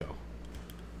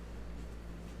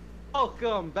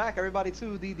Welcome back, everybody,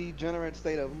 to the Degenerate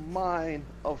State of Mind.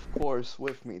 Of course,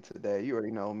 with me today, you already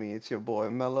know me. It's your boy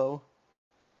Mello.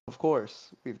 Of course,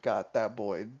 we've got that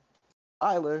boy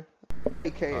Tyler,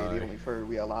 aka the Hi. only furry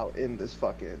we allow in this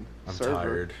fucking I'm server.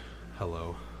 tired.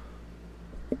 Hello.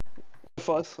 With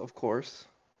us, of course,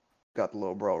 got the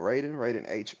little bro Raiden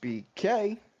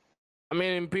HBK. I'm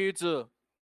eating pizza.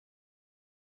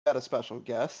 Got a special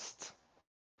guest.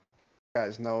 You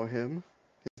guys know him.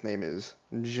 His name is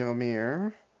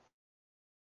Jameer.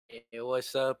 Hey,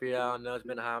 what's up? I know it's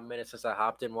been a hot minute since I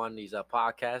hopped in one of these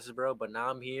podcasts, bro. But now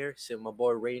I'm here, seeing my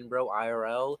boy Rain, bro,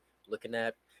 IRL, looking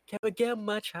at can we get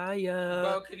much higher?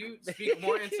 Bro, could you speak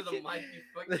more into the mic, you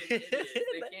fucking idiot?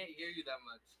 They can't hear you that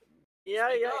much. Yeah,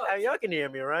 Speak yeah, up. y'all can hear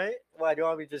me, right? Why do you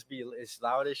want me to just be as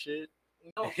loud as shit?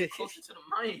 No, get closer to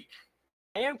the mic.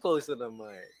 I am close to the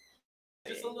mic.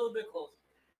 Just a little bit closer.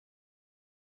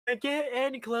 Can't get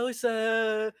any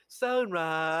closer,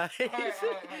 sunrise. Alright.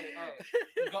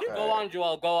 Go on,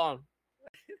 Joel. Go on.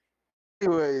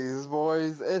 Anyways,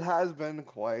 boys, it has been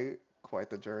quite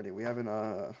the journey. We got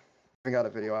a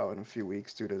video out in a few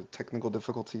weeks due to technical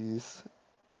difficulties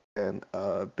and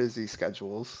busy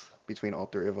schedules between all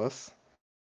three of us.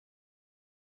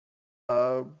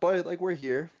 But like we're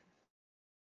here,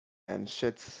 and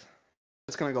it's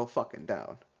gonna go fucking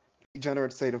down.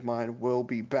 Degenerate State of Mind will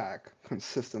be back,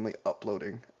 consistently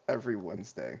uploading every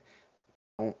Wednesday.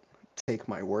 Don't take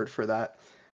my word for that,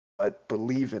 but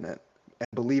believe in it, and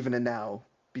believe in it now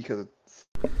because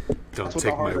Don't that's what take the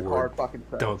my Harvard word. card fucking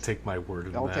says. Don't take my word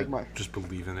in Don't that. take my- Just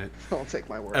believe in it. Don't take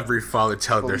my word. Every father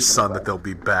telling their Believe in son it, that they'll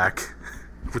be back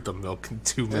with the milk in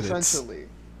 2 minutes. Essentially.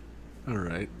 All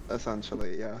right.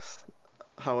 Essentially, yes.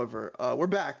 However, we're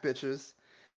back, bitches.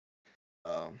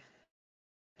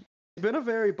 It's been a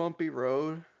very bumpy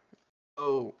road.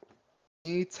 So,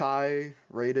 me, Ty,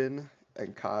 Raiden,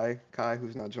 and Kai,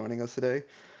 who's not joining us today,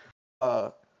 uh,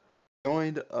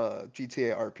 joined a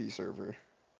GTA RP server,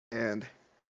 and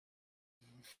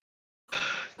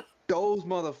those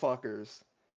motherfuckers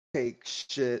take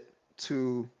shit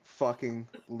too fucking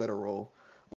literal.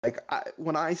 Like,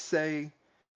 when I say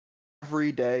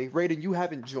every day, Raiden, you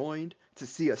haven't joined to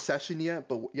see a session yet,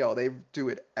 but yo, they do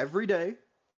it every day.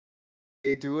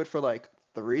 They do it for like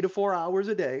 3 to 4 hours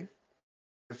a day.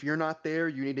 If you're not there,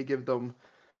 you need to give them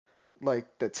like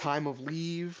the time of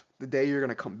leave, the day you're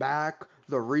gonna come back,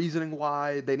 the reasoning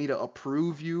why. They need to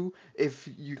approve you if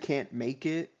you can't make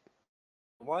it.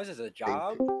 Why is this a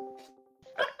job?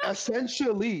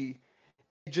 Essentially,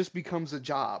 it just becomes a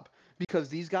job because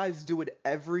these guys do it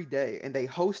every day and they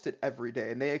host it every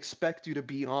day and they expect you to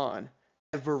be on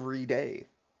every day.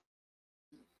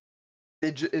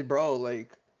 Bro,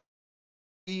 like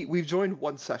we've joined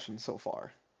one session so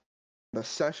far. The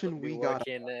session Be we got,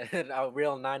 working a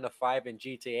real 9 to 5 in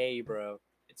GTA, bro.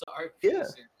 It's an RP Yeah.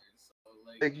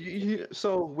 server,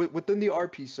 so within the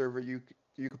RP server, you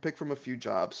could pick from a few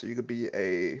jobs. So you could be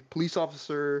a police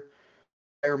officer,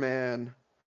 fireman,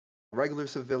 regular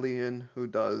civilian who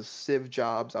does civ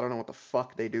jobs. I don't know what the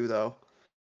fuck they do though.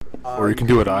 Or you can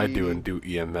do what I do and do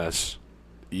EMS.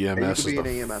 you EMS could is be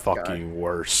the an EMS fucking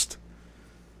worst.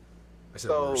 I said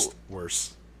So-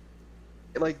 worst.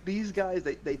 Like these guys,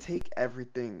 they take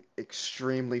everything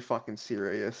extremely fucking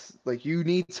serious. Like you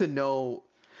need to know.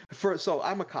 So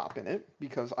I'm a cop in it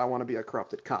because I want to be a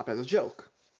corrupted cop as a joke.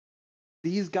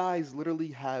 These guys literally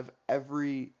have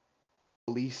every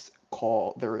police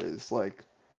call there is. Like,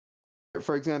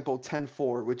 for example,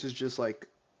 10-4, which is just like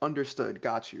understood,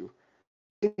 got you.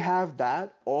 They have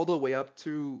that all the way up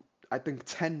to I think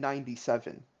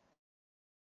 1097.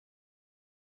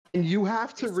 And you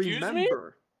have to Excuse me?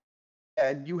 remember.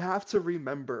 And you have to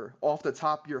remember off the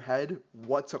top of your head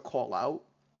what to call out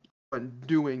when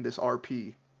doing this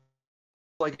RP.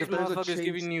 Like These if there's a motherfuckers chase,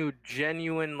 giving you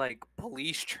genuine like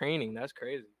police training. That's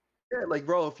crazy. yeah, like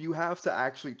bro, if you have to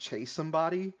actually chase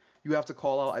somebody, you have to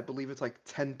call out. I believe it's like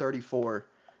 1034,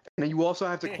 and then you also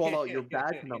have to call out your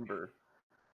badge number.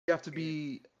 You have to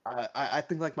be. I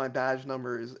think like my badge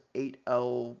number is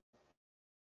 8L3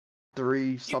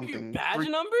 something. Give you badge 355.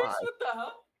 numbers? What the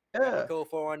hell? Yeah. Code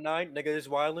 419, nigga is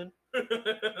wildin'.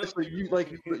 So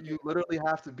you literally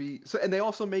have to be so, and they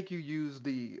also make you use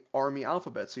the army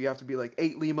alphabet. So you have to be like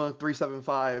 8 Lima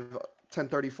 375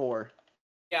 1034,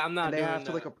 Yeah, I'm not and they doing have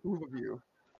to like that. approve of you,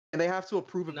 and they have to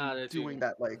approve of Nah, you that's doing you.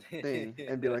 that like thing,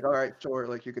 and be like, all right, sure,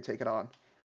 like you could take it on.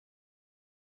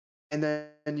 And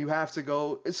then you have to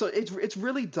go. So it's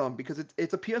really dumb because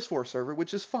it's a PS4 server,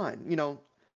 which is fine, you know.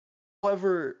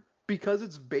 However, because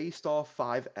it's based off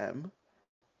 5M,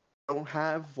 don't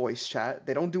have voice chat.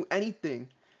 They don't do anything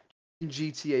in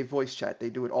GTA voice chat. They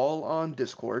do it all on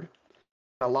Discord.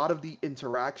 A lot of the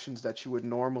interactions that you would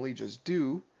normally just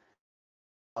do,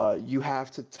 you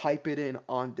have to type it in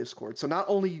on Discord. So not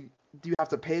only do you have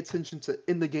to pay attention to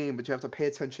in the game, but you have to pay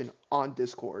attention on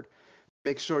Discord.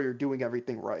 Make sure you're doing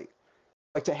everything right.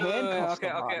 Like to handcuff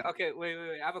somebody. Okay. Wait.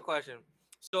 I have a question.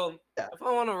 So Yeah. if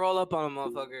I want to roll up on a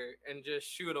motherfucker and just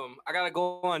shoot him, I gotta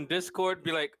go on Discord,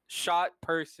 be like, shot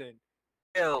person,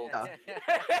 killed. Yeah.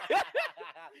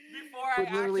 Before I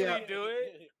Would literally actually do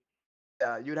it.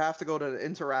 Yeah, you'd have to go to the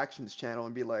interactions channel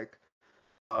and be like,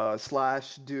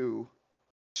 /do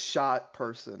shot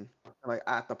person, like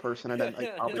at the person, and then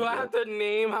like probably Do I have to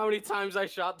name how many times I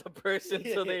shot the person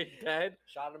so they're dead?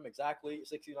 Shot him exactly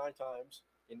 69 times.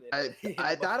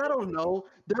 I don't know.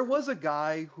 There was a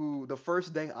guy who the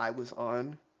first day I was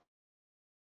on.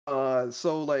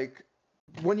 So like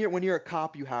when you're a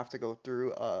cop, you have to go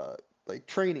through like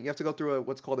training. You have to go through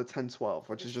what's called a 10-12,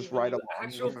 which is just right up.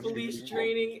 Actual police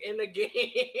training in the game.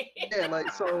 Yeah, like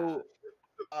so.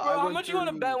 Bro, how much you want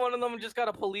to bet one of them just got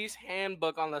a police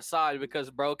handbook on the side because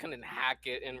bro can hack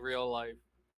it in real life?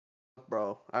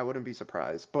 Bro, I wouldn't be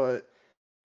surprised. But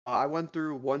I went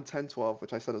through 110-12,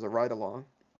 which I said is a ride along,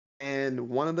 and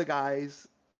one of the guys,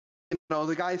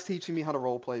 the guy's teaching me how to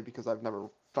roleplay because I've never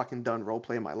fucking done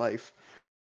roleplay in my life,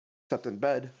 except in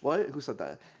bed. What? Who said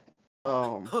that?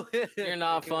 You're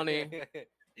not funny.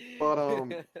 But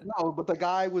no, but the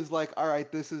guy was like, all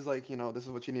right, this is like, this is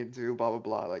what you need to do, blah blah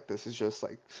blah. Like this is just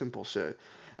like simple shit.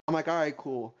 I'm like, all right,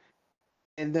 cool.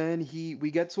 And then we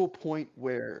get to a point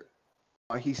where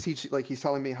he's teaching, like he's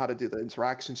telling me how to do the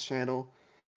interactions channel.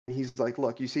 And he's like,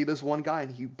 look, you see this one guy,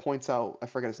 and he points out, I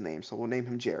forget his name, so we'll name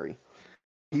him Jerry.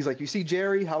 He's like, you see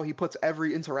Jerry, how he puts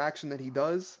every interaction that he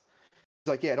does?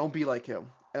 He's like, yeah, don't be like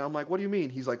him. And I'm like, what do you mean?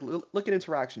 He's like, look at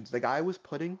interactions. The guy was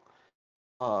putting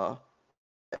 /do.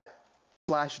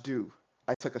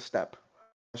 I took a step.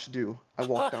 /do. I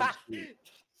walked down the street.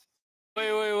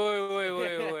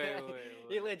 Wait.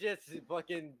 He legit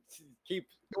fucking keep.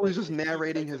 He was just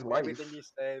narrating his life. Everything you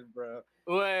said, bro.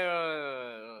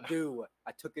 Wait. Dude,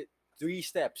 I took it 3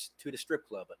 steps to the strip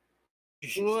club.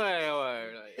 Wait.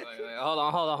 Hold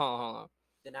on.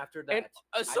 Then after that,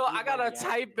 so I gotta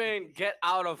type in "get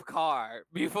out of car"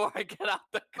 before I get out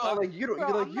the car. Oh, like you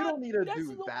don't need to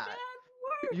do that.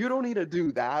 You don't need to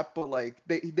do that, but like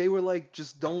they were like,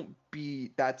 just don't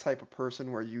be that type of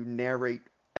person where you narrate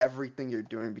everything you're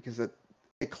doing because it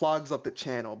clogs up the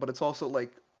channel. But it's also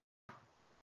like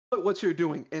what you're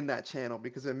doing in that channel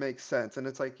because it makes sense. And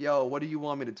it's like, yo, what do you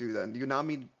want me to do then? Do you not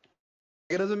mean?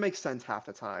 It doesn't make sense half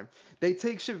the time. They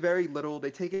take shit very little.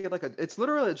 They take it like it's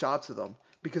literally a job to them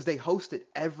because they host it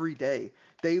every day.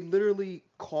 They literally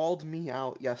called me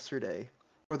out yesterday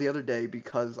or the other day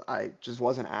because I just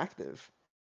wasn't active.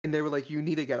 And they were like, you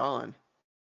need to get on.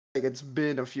 Like, it's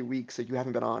been a few weeks that you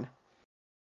haven't been on.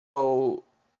 So,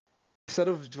 instead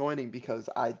of joining because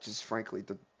I just frankly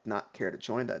did not care to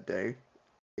join that day,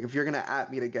 like, if you're going to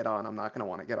at me to get on, I'm not going to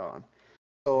want to get on.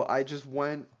 So, I just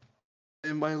went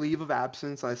in my leave of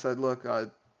absence. I said, look, I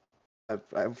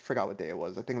forgot what day it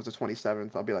was. I think it was the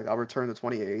 27th. I'll be like, I'll return the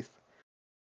 28th.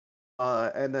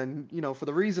 And then, for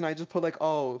the reason I just put like,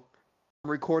 oh,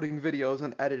 I'm recording videos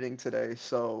and editing today,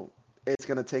 so it's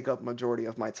going to take up majority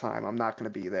of my time. I'm not going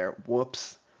to be there.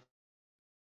 Whoops.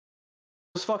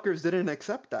 Those fuckers didn't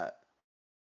accept that.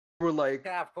 They were like,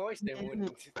 yeah, of course they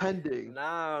wouldn't. Pending.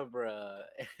 Nah, bro.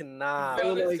 Nah. They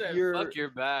were They like, said, fuck your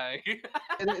bag.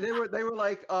 And they were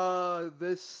like,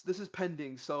 this is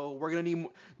pending, so we're going to need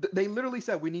they literally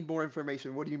said, we need more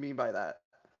information. What do you mean by that?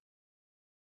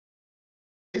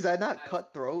 Is that not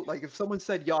cutthroat? Like, if someone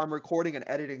said, yo, I'm recording and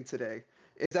editing today,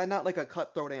 is that not like a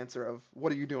cutthroat answer of,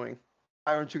 what are you doing?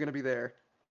 Why aren't you going to be there?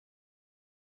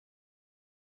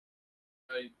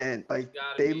 And, like,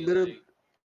 they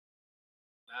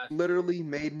literally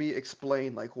made me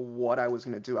explain, like, what I was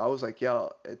going to do. I was like,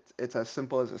 yo, it's as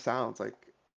simple as it sounds. Like,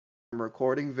 I'm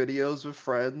recording videos with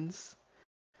friends,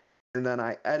 and then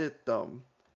I edit them.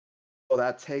 So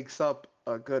that takes up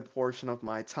a good portion of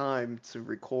my time to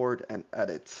record and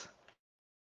edit.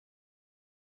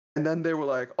 And then they were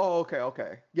like, oh,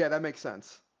 okay. Yeah, that makes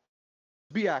sense.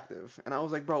 Be active. And I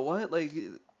was like, bro, what? Like,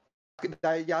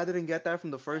 y'all didn't get that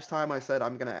from the first time I said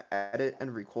I'm going to edit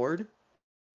and record?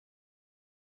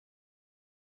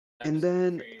 And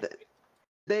then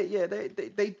they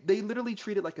literally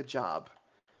treat it like a job.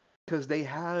 Because they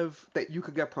have that you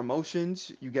could get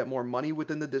promotions, you get more money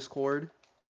within the Discord,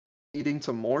 leading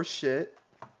to more shit.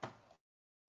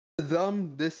 To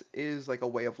them, this is like a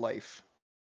way of life.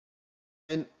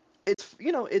 And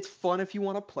it's fun if you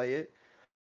want to play it.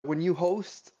 When you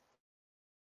host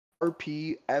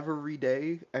RP every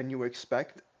day and you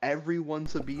expect everyone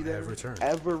to be there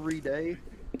every day,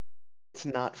 it's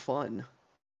not fun.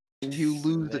 You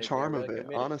lose the You're charm really of it,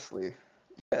 committed. honestly.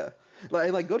 Yeah.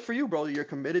 Like good for you, bro. You're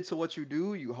committed to what you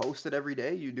do. You host it every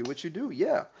day. You do what you do.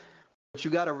 Yeah. But you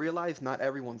gotta realize not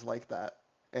everyone's like that.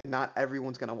 And not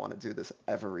everyone's gonna want to do this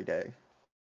every day.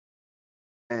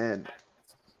 And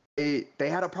they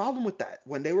had a problem with that.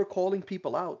 When they were calling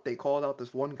people out, they called out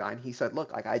this one guy and he said,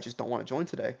 "Look, like I just don't want to join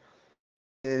today."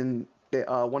 And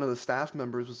one of the staff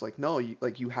members was like, "No,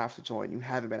 you have to join. You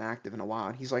haven't been active in a while."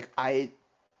 And he's like, I'm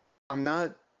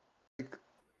not like I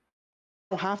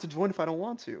don't have to join if I don't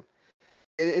want to.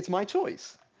 It's my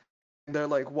choice." And they're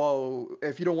like, "Well,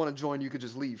 if you don't want to join, you could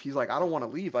just leave." He's like, "I don't want to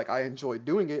leave. Like I enjoy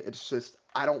doing it. It's just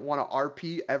I don't want to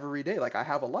RP every day. Like I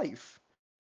have a life."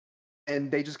 And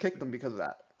they just kicked him because of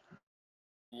that.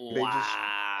 They just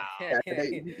yeah, they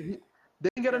didn't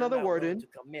get You're another not word willing in. to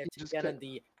commit He to just getting kept,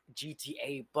 the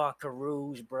GTA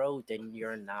Buckaroos, bro, then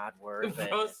you're not worth it.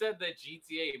 Bro said the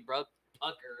GTA, bro.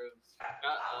 Buckaroos.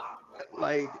 Shut up.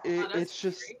 like Oh, that's it's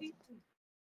just crazy.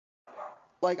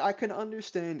 like I can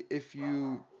understand if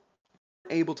you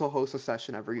able to host a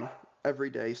session every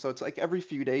day. So it's like every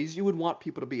few days you would want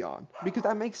people to be on because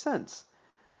that makes sense.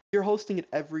 You're hosting it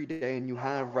every day and you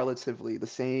have relatively the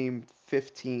same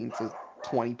 15 to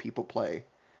 20 people play.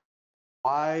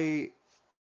 Why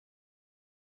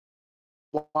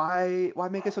why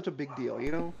make it such a big deal,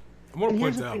 you know? I want And to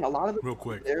here's point the thing, out a lot of the real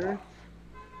quick. they're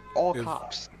all If-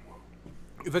 cops.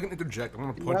 If I can interject, I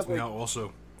want to You point have, something like- out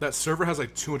also. That server has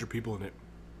like 200 people in it.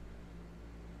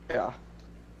 Yeah.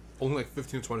 Only like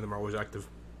 15 to 20 of them are always active.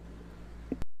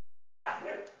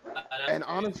 That's And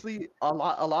crazy. honestly, a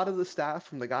lot of the staff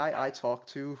from the guy I talked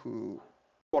to who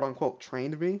quote unquote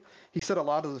trained me, he said a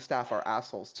lot of the staff are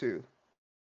assholes too.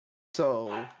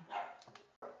 So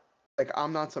like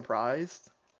I'm not surprised,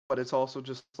 but it's also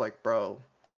just like, bro,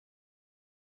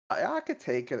 I could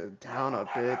take it down a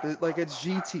bit. Like it's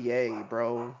GTA,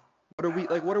 bro. What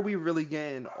are we really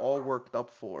getting all worked up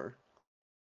for?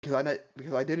 Because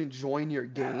I didn't join your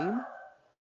game?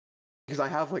 Because I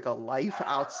have like a life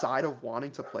outside of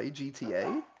wanting to play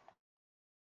GTA?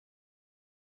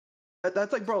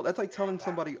 That's like, bro, that's like telling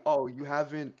somebody, "Oh, you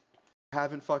haven't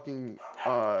fucking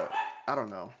I don't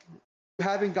know. You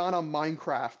haven't gone on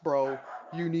Minecraft, bro.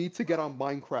 You need to get on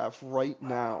Minecraft right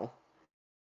now."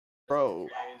 Bro,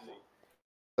 Crazy.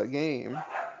 the game.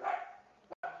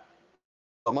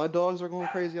 Oh, my dogs are going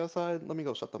crazy outside. Let me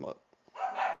go shut them up.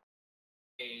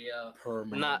 Hey,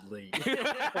 Permanently.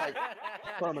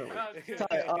 Permanently.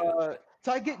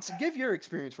 Ty, give your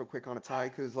experience real quick on it, Ty,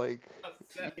 because like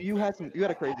you had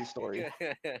a crazy story.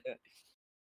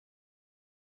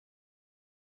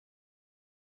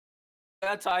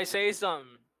 That's how I say something.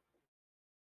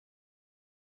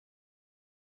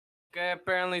 Okay,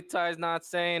 apparently Ty's not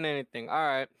saying anything. All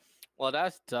right, well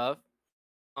that's tough.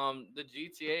 The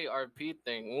GTA RP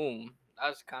thing,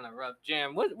 that's kind of rough.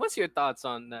 Jam, what's your thoughts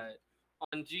on that?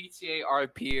 On GTA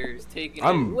RPers taking it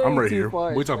I'm way right too here.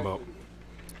 far, What are you talking about? especially-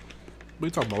 What are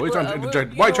you talking about? Why are you trying to Well,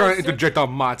 interject? you Why are you know, trying to since- interject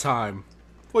on my time?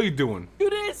 What are you doing? You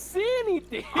didn't see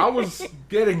anything. I was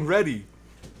getting ready.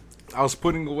 I was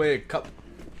putting away a cup.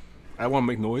 I want to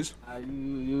make noise.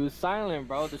 You was silent,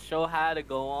 bro. The show had to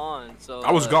go on. So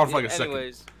I was gone for like a second.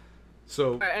 anyways,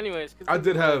 So Alright, anyways, I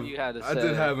did have you had to I say.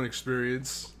 did have an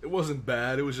experience. It wasn't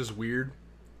bad. It was just weird.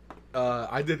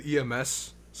 I did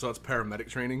EMS, so that's paramedic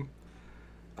training.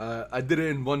 I did it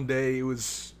in one day. It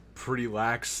was pretty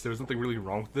lax. There was nothing really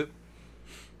wrong with it.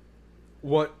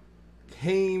 What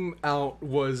came out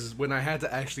was when I had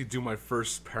to actually do my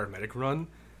first paramedic run,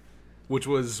 which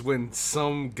was when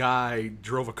some guy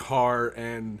drove a car,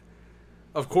 and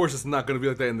of course it's not going to be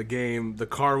like that in the game. The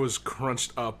car was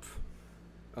crunched up.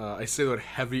 I say that with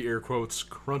heavy air quotes,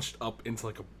 crunched up into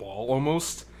like a ball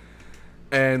almost.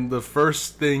 And the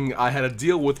first thing I had to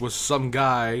deal with was some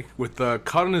guy with a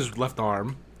cut on his left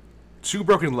arm, 2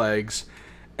 broken legs,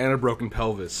 and a broken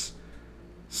pelvis.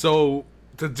 So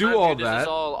to do all this that, is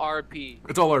all RP.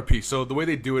 it's all RP. So the way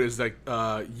they do it is like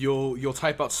you'll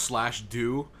type out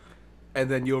 /do, and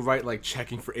then you'll write like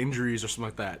checking for injuries or something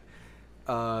like that.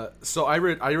 So I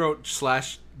wrote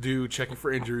 /do checking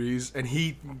for injuries, and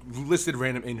he listed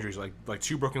random injuries like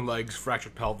 2 broken legs,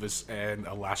 fractured pelvis, and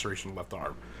a laceration in the left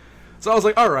arm. So I was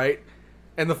like, all right.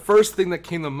 And the first thing that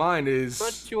came to mind is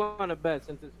Put you on a bet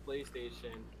since it's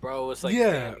PlayStation, bro. Was like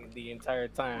Yeah. standing the entire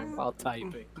time while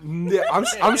typing. yeah,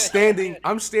 I'm standing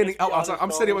outside. I'm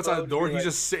honest, standing bro, outside the door. you're He's like-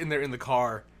 just sitting there in the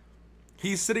car.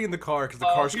 He's sitting in the car because the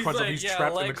car's He's crunched up. like, He's yeah,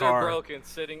 trapped in the legs car. are broken,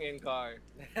 sitting in car.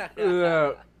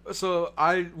 Yeah. So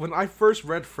when I first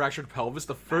read fractured pelvis,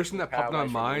 the first thing that popped in my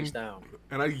mind, Down.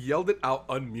 and I yelled it out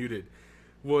unmuted,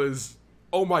 was,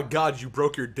 "Oh my God, you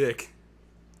broke your dick."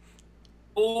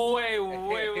 Oh,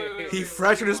 wait. He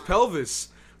fractured his pelvis.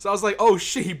 So I was like, oh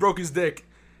shit, he broke his dick.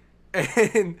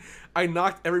 And I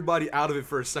knocked everybody out of it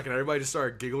for a second. Everybody just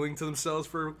started giggling to themselves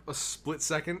for a split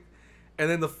second. And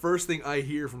then the first thing I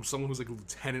hear from someone who's like a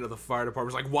lieutenant of the fire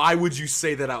department is like, why would you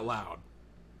say that out loud?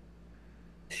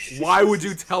 Why would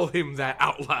you tell him that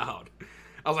out loud?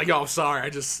 I was like, yo, I'm sorry.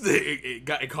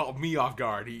 It caught me off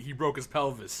guard. He broke his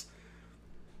pelvis.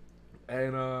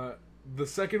 And the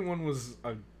second one was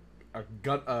a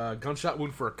gunshot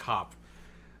wound for a cop.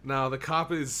 Now, the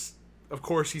cop is, of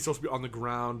course, he's supposed to be on the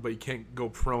ground, but he can't go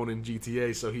prone in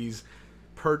GTA, so he's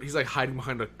like hiding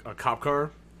behind a cop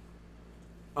car.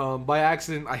 By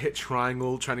accident, I hit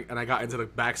triangle and I got into the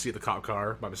backseat of the cop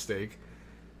car by mistake.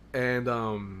 And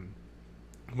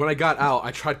when I got out,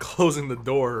 I tried closing the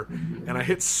door, and I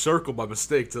hit circle by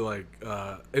mistake to like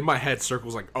in my head,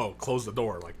 circle's like, oh, close the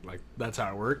door, like that's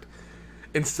how it worked.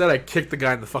 Instead, I kicked the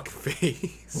guy in the fucking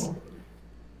face.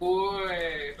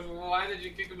 Boy, why did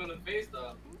you kick him in the face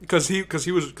though? Because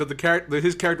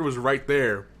his character was right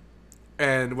there,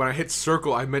 and when I hit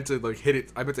circle, I meant to like hit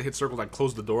it. I meant to hit circle, like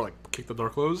close the door, like kick the door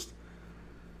closed.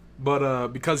 But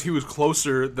because he was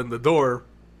closer than the door,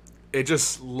 it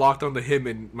just locked onto him,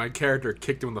 and my character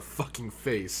kicked him in the fucking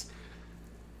face.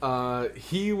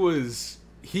 He was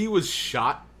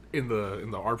shot in the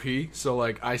RP, so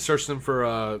like I searched him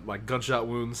for like gunshot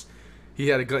wounds. He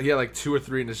had like 2 or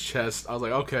 3 in his chest. I was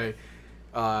like, okay.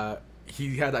 I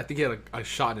think he had a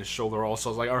shot in his shoulder also.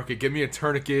 I was like, okay, give me a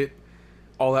tourniquet,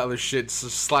 all that other shit.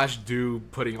 So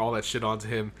putting all that shit onto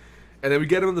him. And then we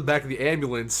get him in the back of the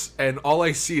ambulance, and all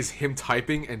I see is him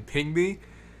typing and ping me,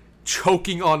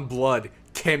 choking on blood,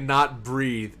 cannot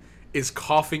breathe, is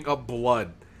coughing up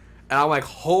blood. And I'm like,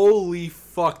 holy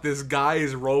fuck, this guy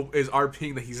is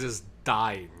RPing that he's just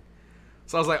dying.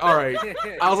 So I was like, alright.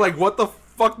 I was like, what the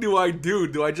fuck do I do?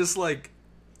 Do I just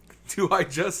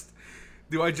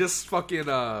fucking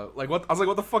like what? I was like,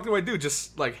 what the fuck do I do?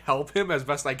 Just like help him as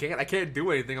best I can? I can't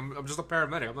do anything. I'm just a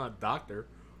paramedic. I'm not a doctor.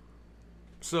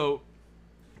 So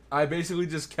I basically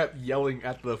just kept yelling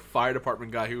at the fire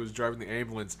department guy who was driving the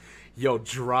ambulance, yo,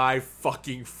 drive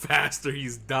fucking faster,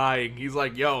 he's dying. He's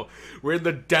like, yo, we're in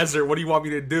the desert, what do you want me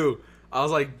to do? I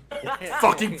was like,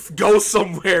 fucking go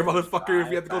somewhere, motherfucker. If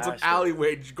you have to go to an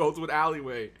alleyway, just go to an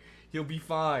alleyway. He'll be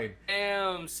fine.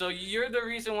 Damn, so you're the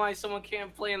reason why someone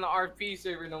can't play in the RP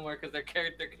server no more, because their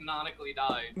character canonically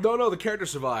died. No, the character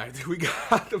survived. We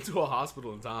got them to a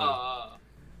hospital in time.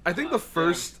 I think the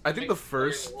first.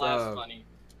 Funny.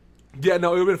 Yeah, no,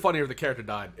 it would have been funnier if the character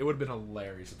died. It would have been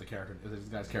hilarious if this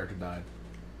guy's character died.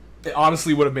 It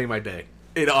honestly would have made my day.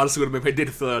 It honestly would have made my day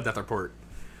to fill out a death report.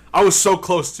 I was so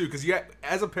close too, because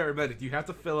as a paramedic, you have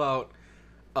to fill out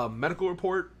a medical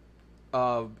report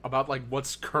about like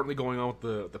what's currently going on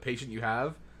with the patient you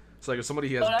have. So like if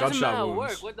somebody has gunshot wounds,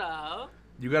 work. What the hell?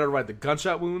 You gotta write the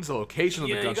gunshot wounds, the location of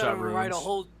the gunshot wounds. You gotta write a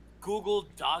whole Google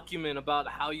document about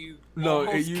how you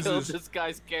killed this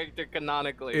guy's character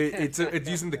canonically. It's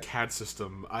using the CAD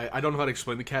system. I don't know how to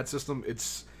explain the CAD system.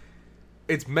 It's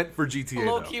meant for GTA.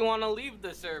 Low-key want to leave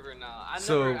the server now. I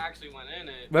never actually went in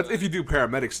it. That's if you do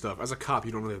paramedic stuff. As a cop,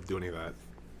 you don't really have to do any of that.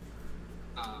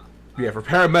 Yeah, for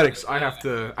paramedics, I have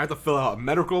to fill out a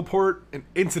medical report, an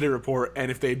incident report, and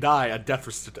if they die, a death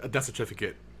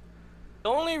certificate. The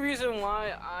only reason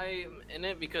why I'm in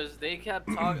it because they kept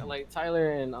talking, like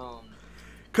Tyler and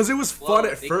Because it was fun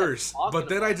at first, but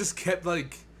then I just kept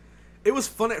like, it was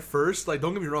fun at first. Like,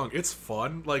 don't get me wrong, it's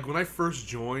fun. Like when I first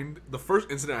joined, the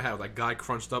first incident I had, like guy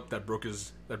crunched up that broke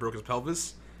his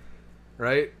pelvis,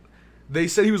 right? They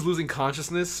said he was losing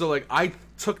consciousness, so like I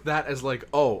took that as like,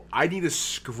 oh, I need to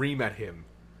scream at him.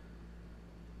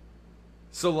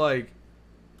 So like,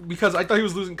 because I thought he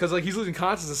was losing, because like he's losing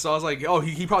consciousness, so I was like, oh,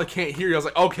 he probably can't hear you. I was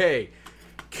like, okay,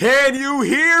 can you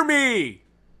hear me?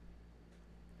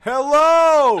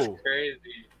 Hello. That's crazy.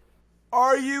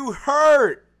 Are you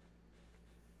hurt?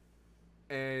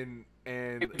 And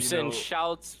send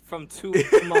shouts from 2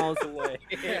 miles away.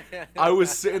 I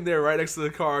was sitting there right next to the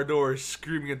car door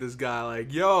screaming at this guy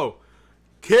like, yo,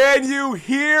 can you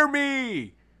hear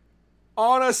me?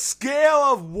 On a scale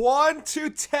of 1 to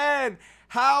 10,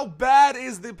 how bad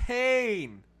is the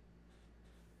pain?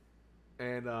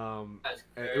 And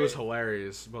it was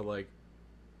hilarious, but like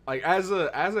as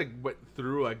I went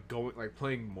through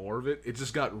playing more of it, it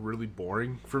just got really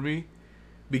boring for me.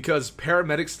 Because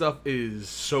paramedic stuff is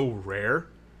so rare,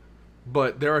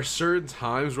 but there are certain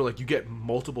times where like you get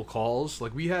multiple calls.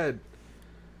 Like we had,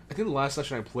 I think the last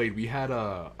session I played, we had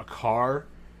a car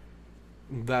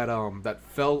that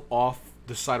fell off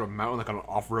the side of a mountain, like on an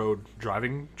off-road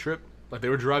driving trip. Like they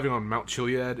were driving on Mount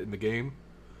Chiliad in the game,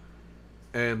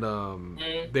 and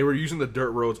they were using the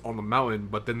dirt roads on the mountain,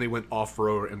 but then they went off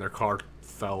road and their car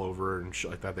fell over and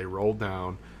shit like that. They rolled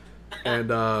down, and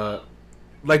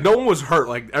like no one was hurt.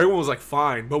 Like everyone was like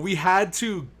fine, but we had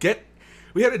to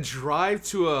drive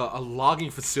to a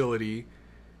logging facility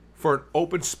for an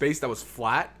open space that was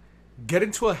flat, get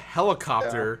into a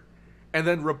helicopter, and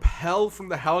then rappel from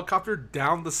the helicopter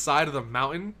down the side of the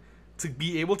mountain to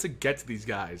be able to get to these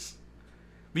guys.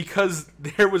 Because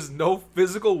there was no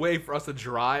physical way for us to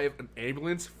drive an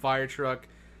ambulance, fire truck,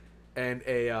 and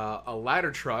a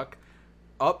ladder truck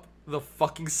up the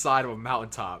fucking side of a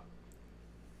mountaintop.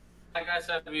 Like I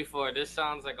said before, this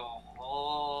sounds like a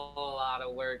whole lot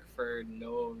of work for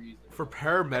no reason. For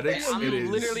paramedics, I'm it is.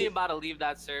 literally about to leave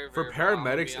that server. For bro, I'm gonna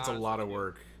paramedics, be it's a honest lot of with you.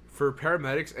 work. For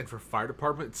paramedics and for fire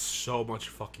department, it's so much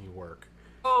fucking work.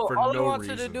 Oh, For all no I wanted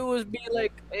to reason. do was be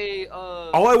like a.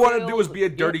 All I wanted to do was be a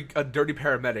dirty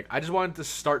paramedic. I just wanted to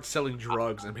start selling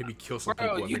drugs and maybe kill some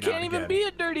people. Bro, you every now can't and even again. be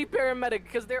a dirty paramedic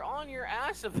because they're on your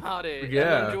ass about it.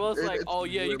 Yeah. And then Joel's like, It's oh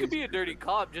yeah, you really could be a dirty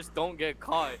cop, just don't get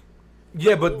caught.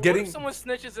 Yeah, What but getting if someone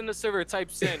snitches in the server,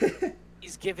 types in,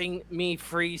 he's giving me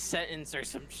free sentence or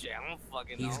some shit. I don't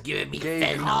fucking know. giving me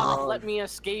Gay Cop drugs. let me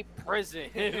escape prison.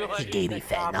 Like, gave me the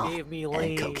cop fentanyl gave me and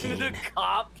lean. cocaine. The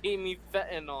cop gave me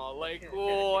fentanyl. Like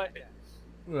what?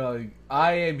 well,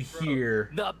 I am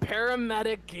here. The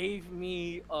paramedic gave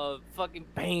me a fucking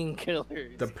painkiller.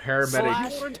 The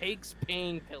paramedic. Slash takes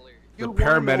painkillers. The You wanna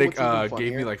know paramedic what's even gave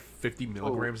me funnier? like 50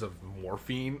 milligrams of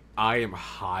morphine. I am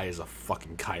high as a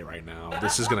fucking kite right now.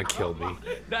 This is gonna kill me.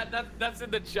 That's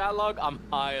in the chat log. I'm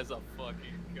high as a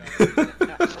fucking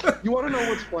guy. You want to know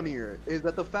what's funnier is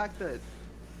that the fact that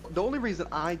the only reason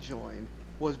I joined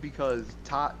was because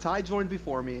Ty joined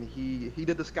before me and he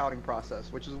did the scouting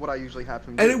process, which is what I usually have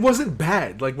him do. And it wasn't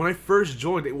bad. Like when I first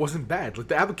joined, it wasn't bad. Like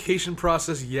the application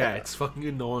process, yeah, it's fucking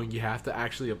annoying. You have to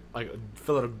actually like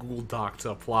fill out a Google Doc to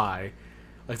apply.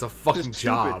 Like it's a fucking Just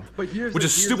job, stupid. But here's which the-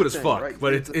 is here's stupid the as thing, fuck. right?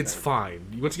 But Here's it's the thing.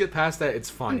 fine. Once you get past that, it's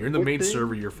fine. You're in the main Within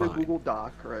server, you're the fine. Google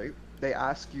Doc, right? They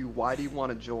ask you why do you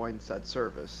want to join said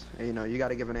service, and you got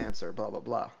to give an answer. Blah blah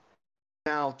blah.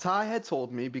 Now Ty had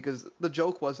told me because the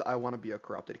joke was I want to be a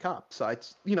corrupted cop. So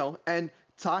and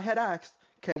Ty had asked,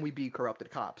 can we be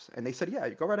corrupted cops? And they said, yeah,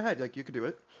 go right ahead. Like you could do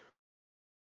it.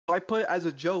 So I put as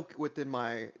a joke within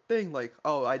my thing, like,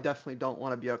 oh, I definitely don't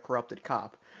want to be a corrupted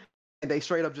cop. And they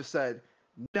straight up just said,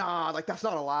 nah, like that's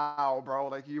not allowed, bro.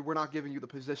 Like we're not giving you the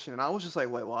position. And I was just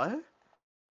like, wait, what? And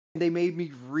they made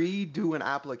me redo an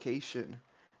application.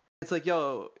 It's like,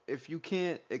 yo, if you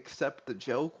can't accept the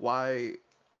joke, why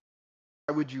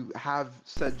would you have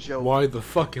said joke? Why the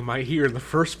fuck am I here in the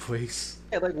first place?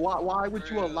 Yeah, like why would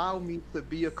you allow me to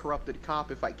be a corrupted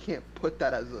cop if I can't put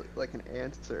that as an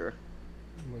answer?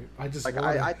 I just Like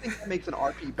wanna... I think that makes an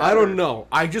RP better. I don't know.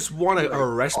 I just want to Like,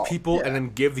 arrest oh, people yeah. and then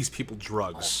give these people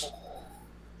drugs.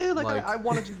 Yeah, like- I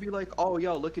wanted to be like, oh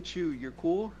yo, look at you, you're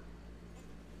cool.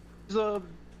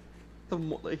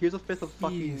 Here's a fifth of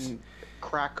fucking Jeez.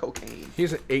 crack cocaine.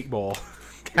 Here's an 8-ball.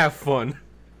 Have fun.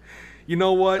 You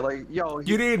know what? Like yo,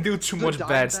 You didn't do too the much dime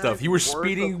bad bag stuff. You were worth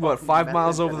speeding of what fucking 5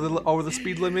 miles over methamphetamine. the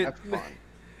speed limit. That's fine.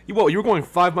 You were going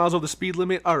 5 miles over the speed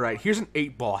limit. All right, here's an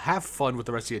 8-ball. Have fun with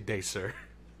the rest of your day, sir.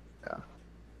 Yeah.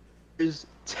 Here's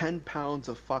 10 pounds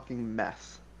of fucking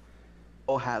meth.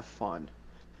 Oh, have fun.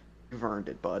 You've earned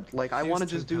it, bud. Like, I Here's want to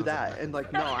 10 just do pounds of that. meth. And,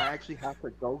 like, no, I actually have to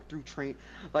go through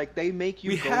Like, they make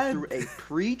you We go had- through a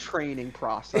pre-training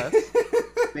process.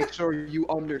 Make sure you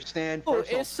understand. Oh,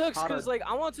 first it off, sucks how to- because like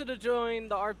I wanted to join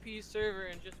the RP server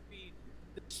and just be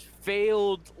this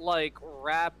failed like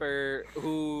rapper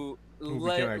who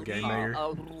became a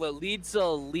gangbanger. leads a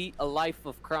life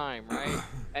of crime, right?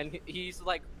 And he's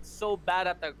like so bad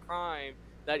at the crime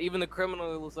that even the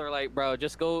criminals are like, bro,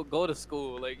 just go to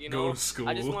school, like Go to school.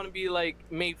 I just want to be like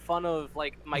made fun of,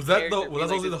 like my Was that character. the? be, Was that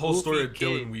like, only the this whole story of goofy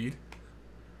Dylan kid. Weed?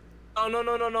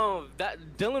 No. That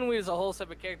Dylan Weed is a whole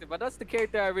separate character, but that's the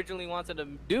character I originally wanted to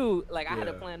do. Like I had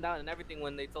it Yeah. planned out and everything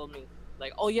when they told me,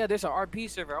 like, oh yeah, there's an RP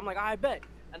server. I'm like, I bet.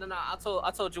 And then I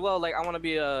told Joel like I want to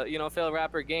be a failed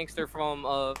rapper gangster from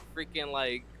freaking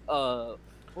like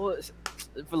what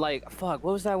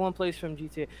was that one place from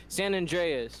GTA? San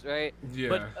Andreas, right? Yeah.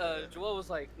 But Joel was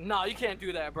like, no, you can't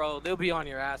do that, bro. They'll be on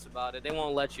your ass about it. They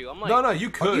won't let you. I'm like, no, you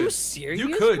could. Are you serious? You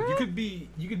could. bro? You could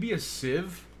be a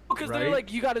civ. Because right? they're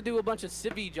like, you got to do a bunch of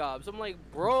civvy jobs. I'm like,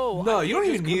 bro. No, I you can't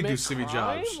don't just even need to do commit civvy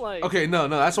crime? jobs. Like, Okay, no,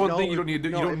 that's one No, thing you don't need to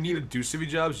do. no, You don't if need to do civvy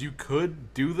jobs. You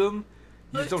could do them.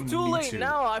 You just don't it's too need late to.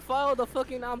 now. I filed a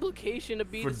fucking application to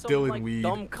be For some Dylan like Weed.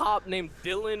 dumb cop named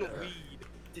Dylan Weed.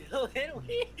 Dylan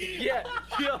Weed. Yeah,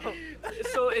 yo.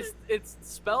 So it's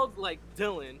spelled like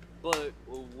Dylan, but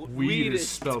Weed is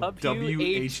spelled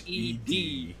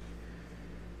W-H-E-D.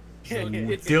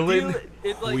 It's Dylan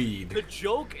it's like, Weed. the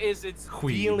joke is it's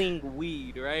Weed. dealing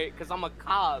weed, right? Because I'm a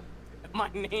cop. My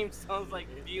name sounds like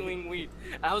dealing weed.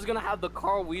 I was gonna have the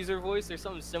Carl Weezer voice or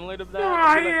something similar to that. Ah,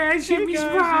 I'd be yeah, "Hey Jimmy's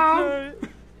guys, mom.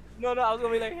 No, I was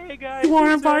gonna be like, hey guys. You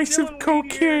wanna it's, buy Dylan some Weed here.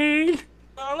 cocaine?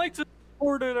 I like to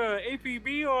order the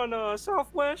APB on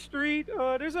Southwest Street.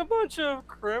 There's a bunch of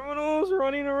criminals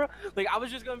running around. Like, I was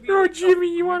just gonna be Yo, like,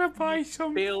 Jimmy, you wanna buy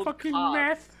some failed fucking cop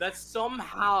meth? that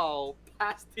somehow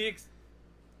passed the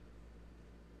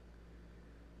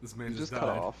This man You just just cut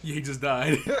died. off. Yeah, he just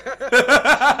died.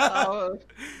 I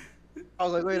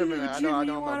was like, wait a minute. I know. Jimmy, I'm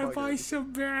you not wanna buy bugging.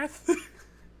 some meth?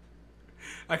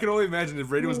 I can only imagine if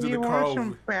Raiden was doing the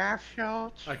Carl. bath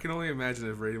salts? I can only imagine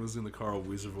if Raiden was doing the Carl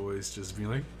Weezer voice, just being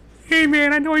like, "Hey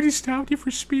man, I know I just stopped you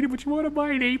for speeding, but you want to buy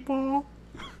an 8-ball?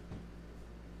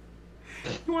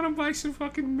 You want to buy some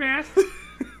fucking meth?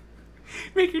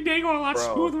 Make your day go a lot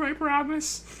Bro. smoother, I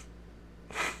promise."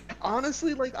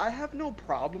 Honestly, like, I have no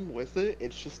problem with it.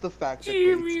 It's just the fact that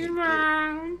Jimmy's they take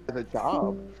mom. it as a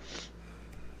job.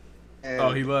 And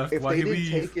Oh, he left. If Why'd they he didn't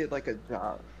leave? take it like a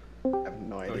job, I have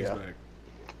no Oh, he's idea. back.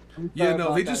 Yeah,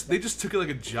 no, they just took it like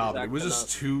a job. It was just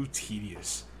too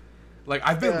tedious. Like,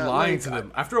 I've been Yeah, lying like, to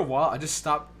them. After a while, I just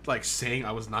stopped like saying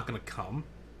I was not gonna come.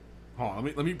 Hold on,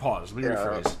 let me pause. Let me Yeah.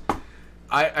 rephrase.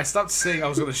 I stopped saying I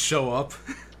was gonna show up.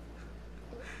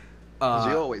 'Cause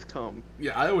you always come.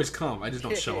 Yeah, I always come. I just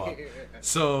don't show up.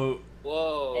 So,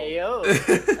 Whoa. Hey yo.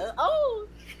 Oh.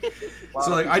 so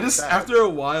like, I just Bad. after a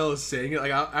while of saying it,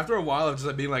 like after a while of just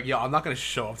like being like, "Yo, I'm not gonna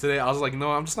show up today." I was like,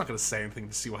 "No, I'm just not gonna say anything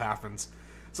to see what happens."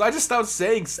 So I just stopped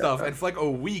saying stuff, and for like a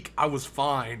week, I was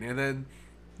fine. And then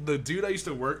the dude I used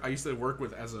to work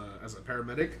with as a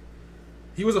paramedic,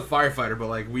 he was a firefighter, but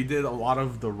like we did a lot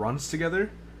of the runs together.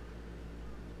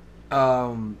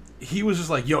 He was just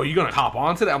like, "Yo, you gonna hop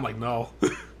on today?" I'm like, "No."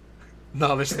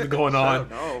 No, there's something going on.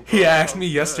 No, He bro, asked me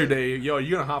good. yesterday, "Yo,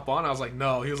 you gonna hop on?" I was like,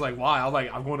 "No." He was like, "Why?" I was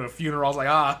like, "I'm going to a funeral." I was like,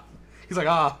 "Ah." He's like,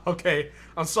 "Ah, okay.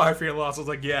 I'm sorry for your loss." I was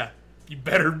like, "Yeah, you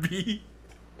better be."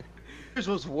 Yours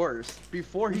was worse.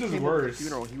 Before he Yours was came to the worse.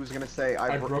 funeral, he was gonna say,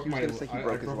 I he broke was my gonna say he I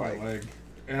broke his broke my leg. leg.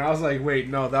 And I was like, "Wait,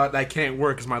 no, that can't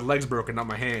work because my leg's broken, not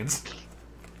my hands."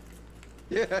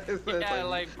 Yeah, it's Yeah,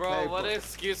 like, bro, hey, what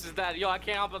excuse is that? Yo, I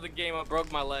can't hop on the game. I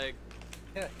broke my leg.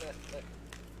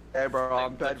 Hey, bro,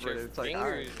 I'm Like, but your bedridden. It's like,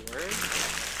 fingers, alright. word?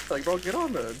 It's like, bro, get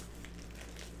on then.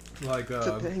 Like, It's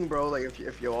the thing, bro. Like,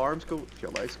 if your arms could, if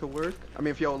your legs could work. I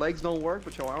mean, if your legs don't work,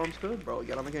 but your arms could, bro,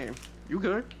 get on the game. You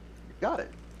good? You got it.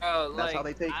 Bro, That's like, how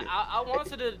they take it. I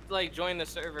wanted to like join the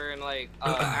server and like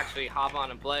actually hop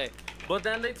on and play, but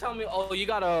then they tell me, oh, you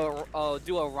gotta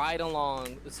do a ride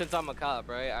along. Since I'm a cop,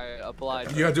 right? I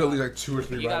applied. you gotta do at least like 2 or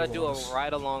 3 You gotta do a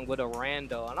ride along with a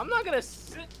rando, and I'm not gonna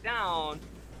sit down,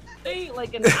 stay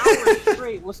like an hour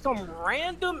straight with some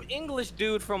random English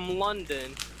dude from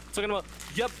London talking about,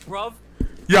 yep, bruv.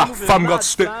 Yeah, moving fam got mad,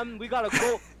 stick. fam. We gotta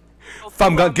go.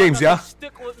 Fam got games, yeah?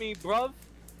 Stick with me, bruv.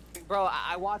 Bro,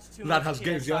 I watched too Lad much has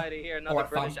games, yeah? TSI to hear another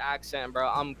Alright, British fam. accent, bro.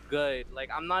 I'm good. Like,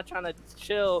 I'm not trying to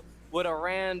chill with a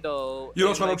rando. You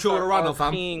don't and, try to like, chill with a start rando,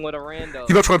 fam? RPing with a rando.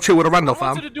 You not trying to chill with a I rando, wanted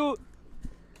fam? to do.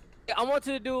 I wanted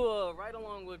to do a ride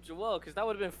along with Joel, because that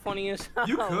would have been funny as hell.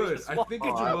 You We could. just I walk- think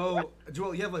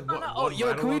Joel, you have like what? Oh, one yo,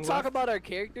 ride can we along talk left? about our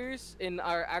characters in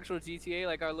our actual GTA?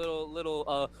 Like our little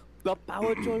the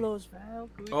Power Cholos, fam?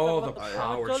 Can we Oh, talk the about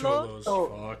power Cholos? cholos.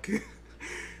 Oh. Fuck.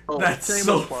 Oh, That's shameless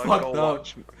so plug, fucked go up.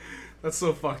 watch- That's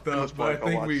so fucked shameless up. But I plug,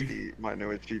 go think watch my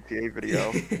newest GTA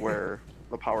video where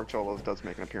the Power Cholos does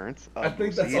make an appearance. I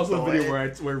think that's also a video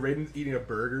where Raiden's eating a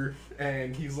burger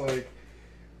and he's like,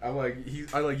 I'm like, yo,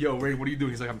 Raiden, what are you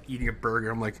doing? He's like, I'm eating a burger.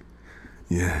 I'm like,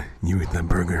 yeah, you eat that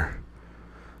burger.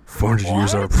 400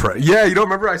 years of oppression. Yeah, you don't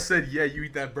remember I said, yeah, you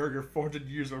eat that burger. 400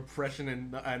 years of oppression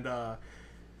and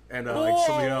like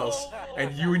something else.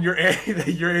 And you and your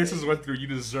answers went through. You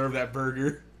deserve that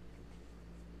burger.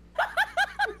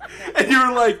 And you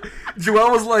were like,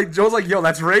 Joel's like, yo,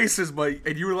 that's racist, but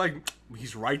and you were like,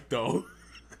 he's right though.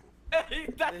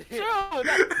 That's true.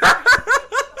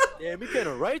 Yeah, we kind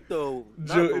of right though.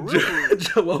 Joel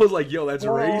was like, yo, that's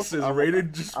Well, racist. I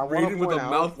wanna Raiden with a point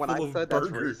out, when I mouthful of said that's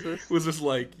burger racist, was just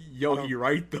like, yo, he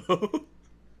right though.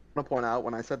 I want to point out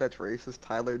when I said that's racist,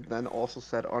 Tyler then also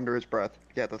said under his breath,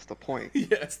 "Yeah, that's the point." Yeah,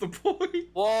 that's the point.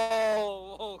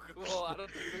 Whoa, I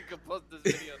don't think we can post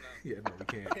this video now. Yeah, no, we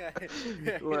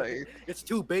can't. Like, It's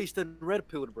too based and red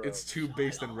pilled, bro. It's too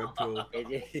based in red pill.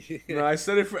 No, I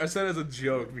said it as a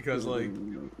joke because like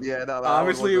yeah, no, that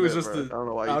obviously it was wasn't just bro. I don't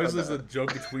know why you obviously said it's a that.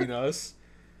 joke between us.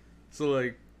 So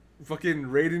like, fucking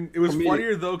Raiden. It was Comedic-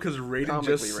 funnier though because Raiden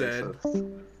just Comically said.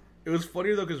 racist. It was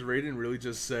funny though because Raiden really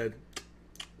just said,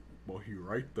 "Well, you're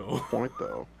right though." Point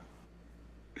though.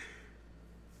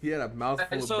 He had a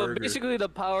mouthful of So burger. basically, the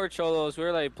Power Cholos, we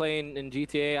were like playing in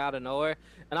GTA out of nowhere,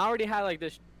 and I already had like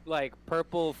this like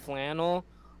purple flannel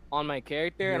on my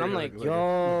character, and Yeah, I'm like- like, like a-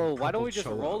 yo, like a why don't purple we just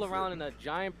cholo roll outfit. around in a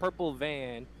giant purple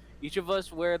van? Each of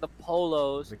us wear the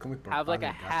polos, They come with have like a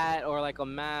Barbarian Gato. hat or like a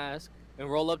mask, and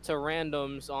roll up to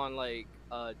randoms on like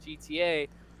GTA,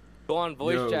 go on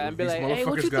voice Yo, chat and be these like, hey,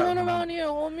 what motherfuckers you got- doing around here,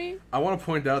 homie? I want to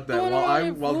point out that Going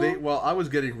on, while I was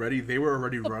getting ready, they were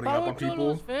already The running up Power on people.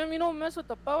 Cholos, fam, you don't mess with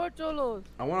the Power Cholos.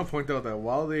 I want to point out that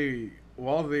while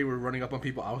they were running up on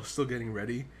people, I was still getting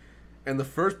ready, and the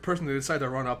first person they decided to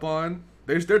run up on,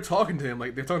 they're talking to him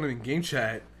like they're talking to him in game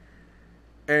chat,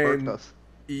 and Murked us.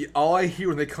 all I hear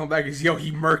when they come back is, "Yo,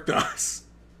 he murked us."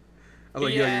 I was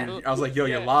like, Yeah. "Yo, I was like, yo,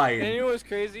 Yeah. you're lying." And you know what's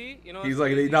crazy? You know He's what's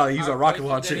like, crazy? no, he's Our a rocket voices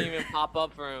launcher. Didn't even pop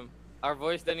up for him. Our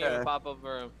voice didn't Yeah. even pop up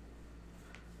for him.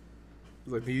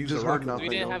 He's like, he's Just a heard rocket nothing. We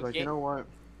didn't I have was like, game- you know what?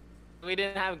 We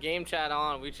didn't have game chat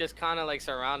on. We just kind of like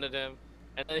surrounded him,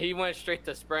 and then he went straight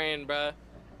to spraying, bruh.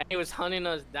 And he was hunting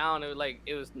us down. It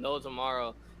was no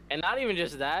tomorrow. And not even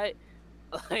just that,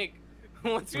 like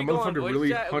once The we go on motherfucker voice really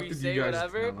chat and we hunted say you guys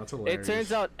whatever, down. That's it hilarious.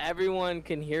 turns out everyone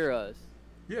can hear us.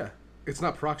 Yeah, it's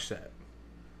not proc chat.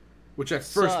 Which at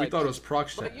first we Sucks. thought it was proc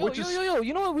chat. But yo, Which yo, is yo, yo,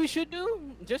 you know what we should do?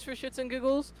 Just for shits and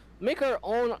giggles, make our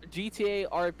own GTA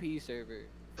RP server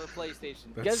for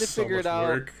PlayStation. Get that's it so figured much out.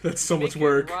 work. That's so much make it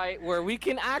work. right, where we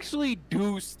can actually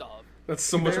do stuff. That's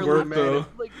so much Barely work managed- though.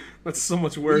 Like, That's so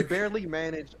much We work. barely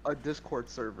managed a Discord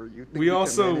server. You think We can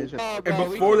also- manage it? oh, And bro,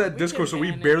 before that we Discord, so we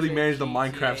manage barely a managed the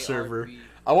GTA Minecraft server. RP.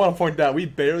 I want to point out we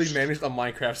barely managed a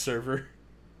Minecraft server.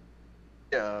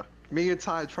 Yeah. Me and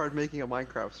Ty tried making a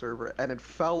Minecraft server, and it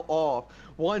fell off.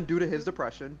 One, due to his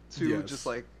depression. Two, Yes. just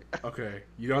like Okay,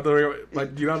 you don't have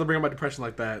to you don't have to bring up my depression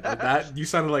like that. Like that, you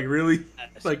sounded like really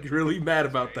mad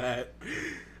about that.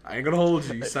 I ain't gonna hold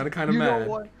you. You sounded kind of you mad. know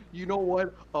what? You know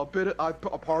what? A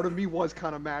part of me was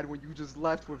kind of mad when you just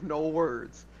left with no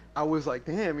words. I was like,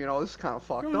 damn, this is kind of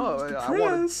fucked I up. was I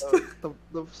wanted depressed.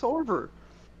 the server.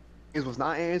 It was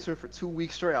not answering for 2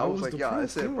 weeks straight. I was like, yeah,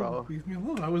 that's depressed, it, yo. bro. Leave me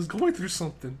alone. I was going through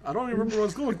something. I don't even remember what I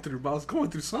was going through, but I was going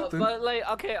through something. But like,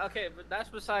 okay, but that's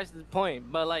besides the point.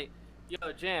 But like,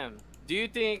 yo, Jam, do you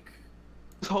think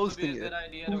Who's it would hosting be a it? good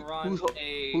idea to run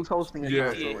Who's hosting it? yeah,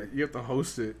 constantly? you have to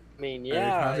host it. I mean, And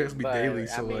yeah, it has to be but, daily,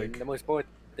 so, I mean, like- the most important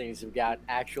thing is we got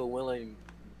actual willing,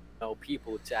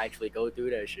 people to actually go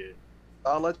through that shit.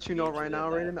 I'll let you know Need to right do now,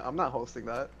 that. Raiden. I'm not hosting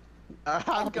that. I've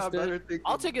got host it. better things.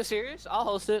 I'll take it serious. I'll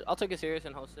host it. I'll take it serious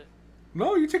and host it.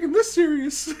 No, you're taking this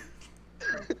serious.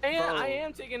 And Bro. I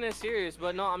am taking it serious,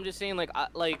 but no, I'm just saying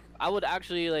I would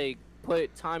actually like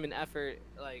put time and effort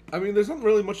like. I mean, there's not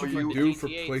really much you Or can you- do for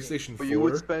GTA PlayStation 4. But you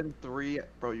would spend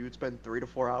 3 to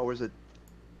 4 hours a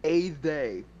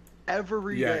day,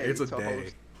 every day. Yeah, it's a to day.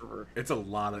 host a server. It's a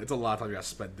lot of time you got to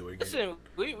spend doing it. Listen,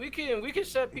 we can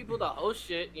set people to host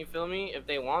shit. You feel me? If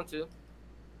they want to.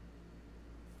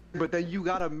 But then you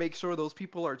gotta make sure those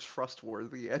people are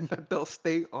trustworthy and that they'll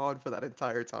stay on for that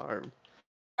entire time.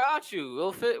 Got you.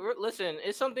 We'll fit. Listen,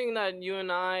 it's something that you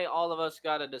and I, all of us,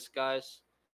 gotta discuss.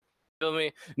 Feel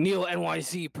me? Neo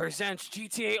NYC presents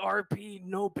GTA RP.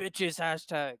 No bitches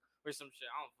hashtag or some shit.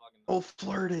 I don't fucking know. Oh,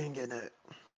 flirting in it.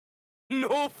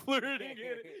 No flirting.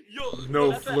 Yo,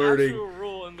 No that's flirting. An actual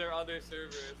rule in their other server.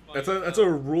 It's funny That's as a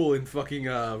hell. rule in fucking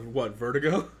what,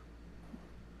 Vertigo?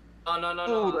 No.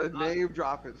 Oh, the name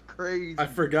drop is crazy. I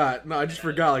forgot. No, I just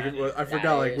forgot. Like I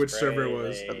forgot like which server it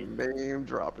was. crazy. The name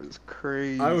drop is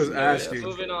crazy. I was man. asking.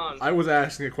 Moving on. I was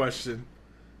asking a question.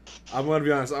 I'm gonna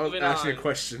be honest. I was Moving asking on. a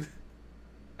question.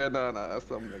 Yeah, no, that's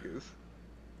some niggas.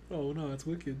 Oh no, that's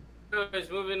wicked. Anyways,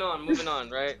 moving on,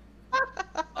 right?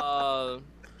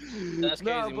 That's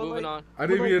Nah, crazy. but, Moving like, on. I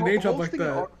didn't even name drop like hosting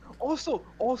that.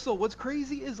 Also, what's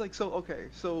crazy is like, so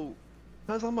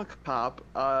because I'm a cop,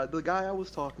 the guy I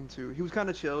was talking to, he was kind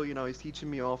of chill, he's teaching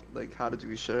me off like how to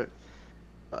do shit,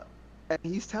 and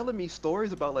he's telling me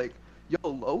stories about like, yo,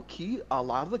 low key, a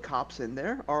lot of the cops in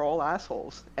there are all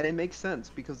assholes, and it makes sense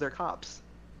because they're cops.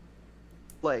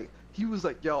 Like, he was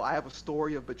like, yo, I have a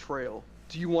story of betrayal.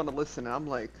 Do you want to listen? And I'm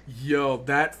like, Yo,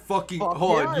 that fucking Fuck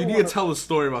hold yeah, on. I You need wanna- to tell a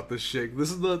story about this shit. This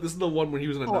is the one when he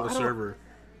was in Oh, another I don't- server.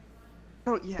 I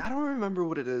don't remember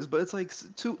what it is, but it's like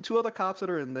two other cops that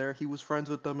are in there. He was friends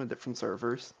with them in different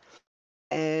servers,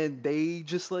 and they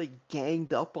just like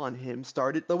ganged up on him.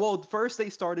 First they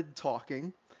started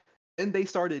talking, then they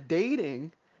started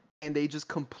dating, and they just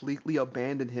completely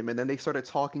abandoned him. And then they started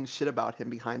talking shit about him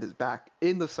behind his back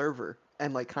in the server,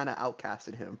 and like kind of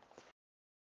outcasted him.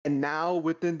 And now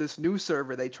within this new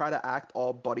server, they try to act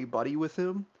all buddy buddy with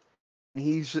him.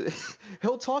 He's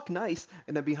he'll talk nice,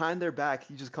 and then behind their back,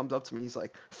 he just comes up to me. He's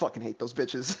like, "Fucking hate those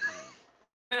bitches."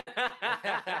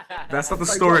 That's not the Like,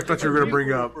 story I what? thought you were gonna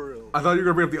bring up. I thought you were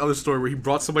gonna bring up the other story where he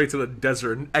brought somebody to the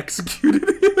desert and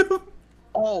executed him.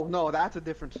 Oh no, that's a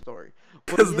different story.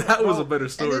 But Because yeah, that was a bro, better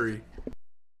and story.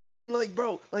 like,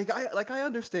 bro, I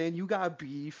understand you got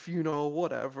beef, you know,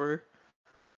 whatever.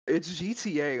 It's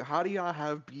GTA. How do y'all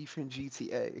have beef in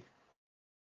GTA?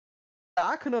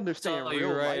 I can understand Tell you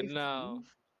real right life now.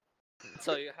 beef. I'll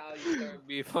tell you how you start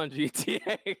beef on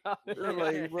GTA. They're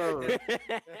like, bro.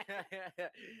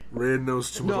 Raiden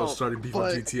knows too much about No, starting beef on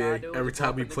but GTA. Every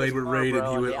time we played with Raiden,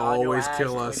 Raiden, he would always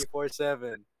kill us.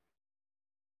 24/7.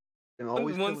 and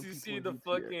always Once killing you people see in the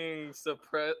GTA.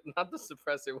 fucking not the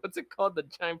suppressor, what's it called? The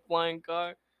giant flying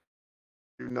car?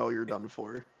 You know you're done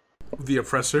for. The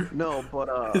Oppressor. No, but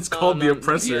It's called the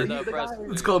Oppressor. Yeah, the the guy-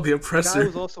 oppressor. It's called the the guy Oppressor.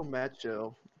 was also mad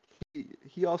chill.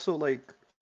 He also like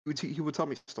he would tell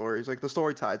me stories like the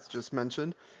story Tides just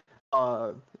mentioned. He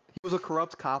was a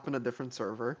corrupt cop in a different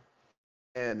server,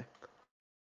 and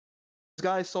this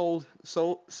guy saw.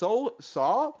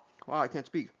 Wow, I can't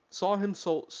speak. Saw him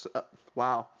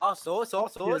wow. Oh, sauce.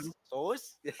 Yeah.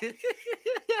 Sauce.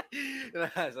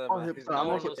 Saw him, No I'm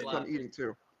one also was I'm laughing. eating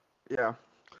too. Yeah.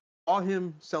 Saw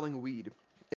him selling weed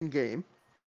in game.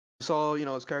 Saw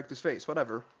his character's face,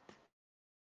 whatever.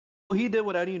 He did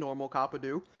what any normal cop would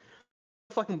do.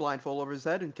 Fucking blindfold over his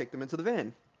head and kicked him into the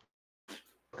van.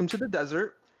 Took him to the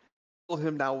desert. Told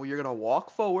him now you're gonna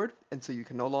walk forward until you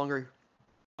can no longer,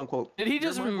 unquote. Did he hear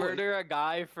just my voice. murder a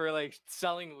guy for like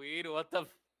selling weed? What the?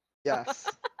 Yes.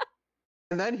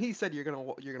 And then he said you're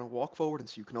gonna walk forward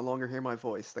until you can no longer hear my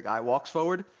voice. The guy walks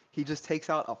forward. He just takes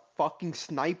out a fucking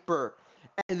sniper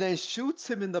and then shoots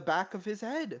him in the back of his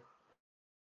head.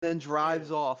 Then drives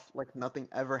off like nothing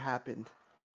ever happened.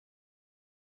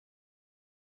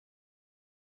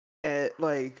 And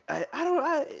like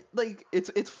like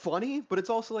it's funny, but it's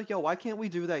also like, yo, why can't we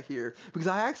do that here? Because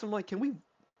I asked him like, can we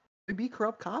be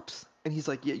corrupt cops? And he's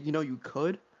like, yeah, you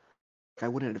could. I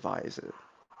wouldn't advise it.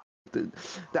 The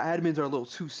admins are a little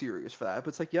too serious for that. But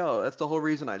it's like, yo, that's the whole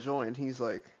reason I joined. He's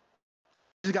like,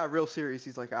 he just got real serious.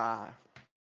 He's like, I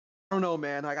don't know,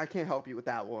 man. Like, I can't help you with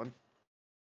that one.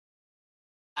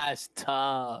 That's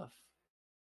tough.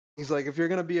 He's like, if you're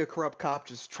gonna be a corrupt cop,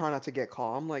 just try not to get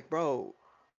caught. I'm like, bro,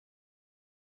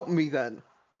 help me then.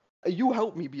 You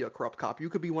help me be a corrupt cop. You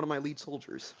could be one of my lead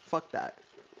soldiers. Fuck that.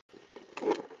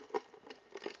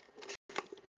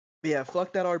 Yeah,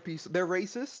 fuck that RP. They're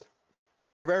racist.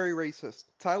 Very racist.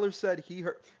 Tyler said he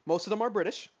heard. Most of them are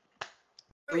British.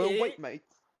 Little white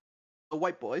mates. The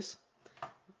white boys.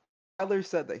 Tyler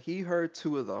said that he heard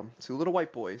two of them, two little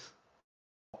white boys,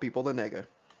 call people the nigga.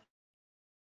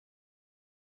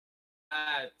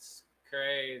 That's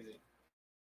crazy.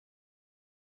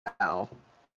 Now,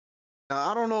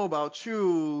 I don't know about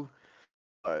you,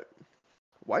 but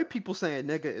white people saying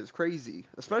nigga is crazy,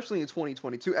 especially in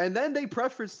 2022. And then they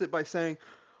prefaced it by saying,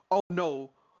 oh no,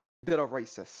 did a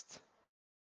racist.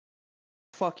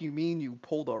 Fuck you mean you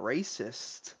pulled a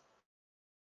racist?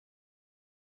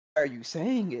 Why are you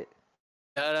saying it?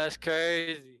 Yeah, that's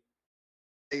crazy.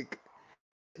 Like,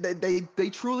 they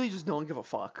truly just don't give a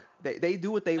fuck. They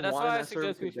do what they That's want in why I that server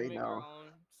suggest we because should they make our know. own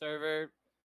server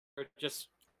or just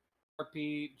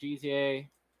RP GTA. I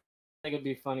think it'd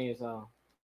be funny as hell.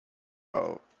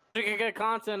 Oh. We can get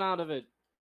content out of it.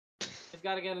 It's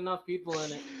got to get enough people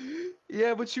in it.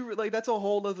 Yeah, but you like that's a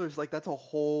whole other that's a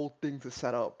whole thing to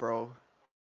set up, bro.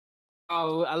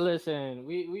 Oh, listen.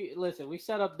 We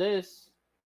set up this.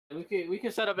 We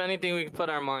can set up anything we can put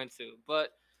our mind to. But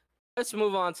let's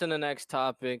move on to the next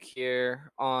topic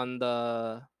here on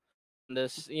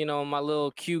this. My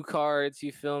little cue cards.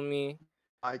 You feel me?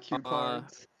 IQ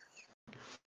cards.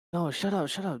 No, shut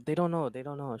up. They don't know.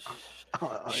 Shh. Oh,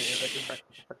 yeah, that's Shh. right.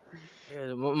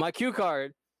 Yeah, my cue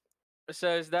card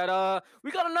says that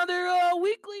we got another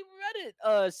weekly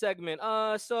Reddit segment.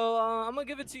 So I'm gonna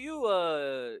give it to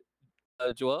you,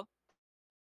 Joel.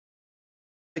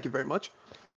 Thank you very much.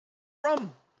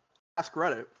 From Ask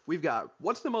Reddit, we've got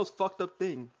what's the most fucked up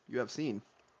thing you have seen?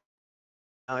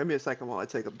 Now, give me a second while I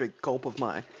take a big gulp of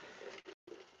my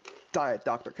Diet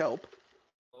Dr. Kelp.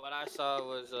 What I saw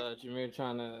was Jameer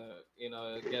trying to,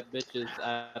 get bitches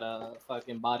at a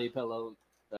fucking body pillow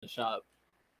shop.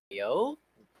 Yo,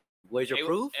 where's your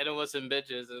proof? And it wasn't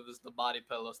bitches; it was the body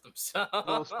pillows themselves.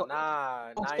 Most Nah,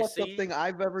 most I fucked up see. thing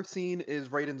I've ever seen is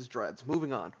Raiden's dreads.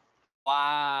 Moving on.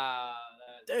 Wow.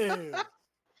 Damn,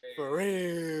 for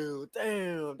real.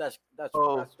 Damn, that's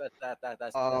Oh,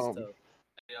 that's um, tough.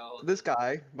 This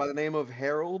guy by the name of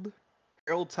Harold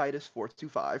Titus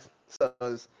 425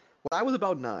 says, When I was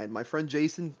about 9, my friend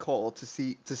Jason called to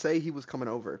say he was coming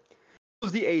over. It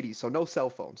was the 80s, so no cell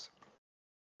phones.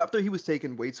 After he was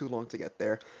taking way too long to get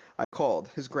there, I called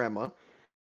his grandma.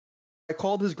 I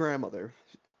called his grandmother.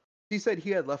 She said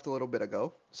he had left a little bit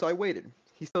ago, so I waited.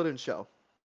 He still didn't show.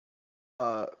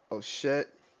 Oh shit.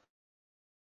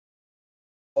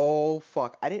 Oh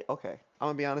fuck. Okay, I'm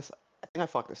gonna be honest. I think I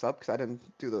fucked this up because I didn't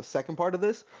do the second part of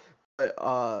this. But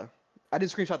I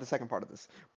didn't screenshot the second part of this.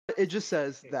 It just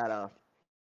says that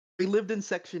we lived in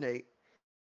Section 8,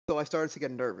 so I started to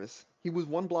get nervous. He was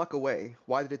 1 block away.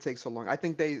 Why did it take so long? I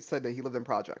think they said that he lived in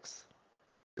projects.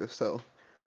 So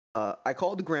I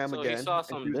called the gram So again. he saw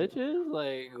some and she was- bitches?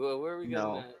 Like, where are we getting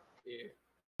No. at here?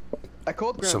 I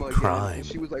called Some grandma again, crime. and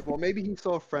she was like, "Well, maybe he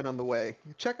saw a friend on the way.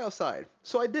 Check outside."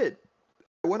 So I did.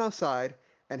 I went outside,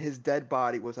 and his dead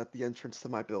body was at the entrance to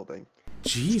my building. coat and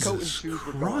Jesus shoes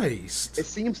were gone. Christ. It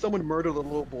seems someone murdered a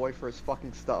little boy for his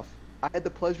fucking stuff. I had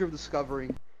the pleasure of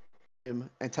discovering him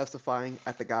and testifying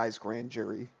at the guy's grand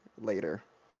jury later.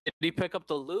 Did he pick up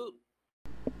the loot?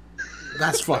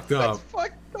 That's fucked up.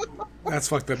 Fuck. That's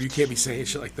fucked up. You can't be saying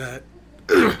shit like that.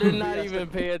 Did not even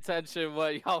pay attention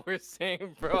what y'all were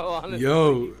saying, bro. Honestly.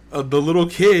 Yo, the little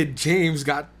kid, James,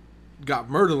 got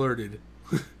murder alerted.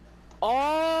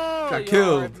 Oh, Got yo,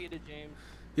 killed. RIP to James.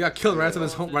 He got killed right outside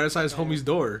his home, right outside his homie's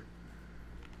door.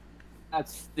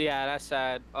 That's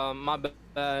sad. My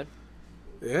bad.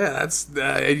 Yeah, that's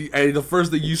and the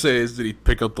first thing you say is, did he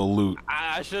pick up the loot?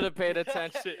 I should have paid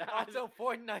attention. Also,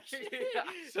 Fortnite.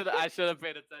 I should have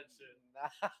paid attention.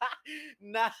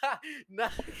 Nah.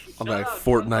 On that up,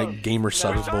 Fortnite gamer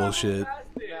sub Nah. bullshit.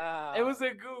 Nah. It was a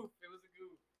goof.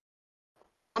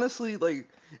 Honestly, like,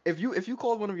 if you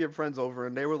called one of your friends over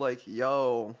and they were like,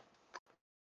 "Yo,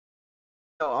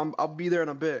 I'll be there in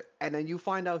a bit," and then you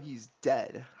find out he's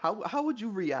dead, how would you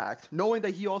react, knowing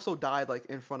that he also died like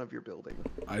in front of your building?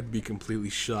 I'd be completely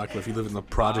shocked, but if you live in the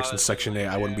projects in Section 8,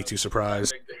 I wouldn't be too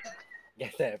surprised.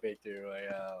 Get that picture, like,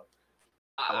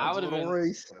 I would have been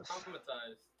racist.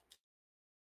 traumatized.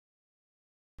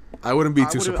 I wouldn't be I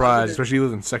too would've- surprised, especially if you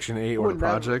live in Section 8 or the would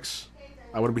never- projects.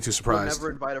 I wouldn't be too I would surprised.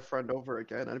 never invite a friend over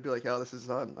again. I'd be like, "Yo, this is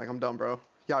done. Like, I'm done, bro.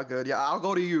 Y'all good? Yeah, I'll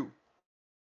go to you.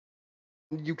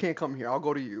 You can't come here. I'll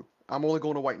go to you. I'm only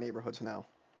going to white neighborhoods now."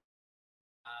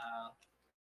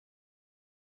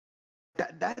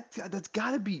 That's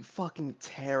gotta be fucking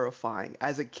terrifying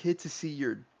as a kid to see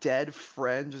your dead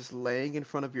friend just laying in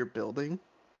front of your building.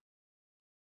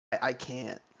 I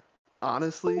can't.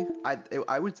 Honestly,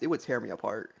 it would tear me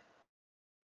apart.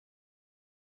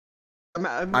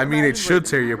 I mean, it should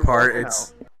tear you apart.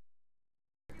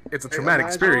 It's a traumatic imagine- I don't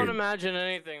experience. imagine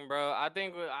anything, bro. I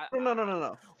think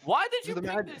No. Why did you Just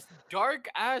pick imagine- this dark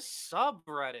ass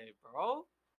subreddit, bro?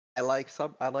 I like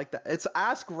that. It's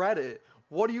Ask Reddit.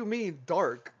 What do you mean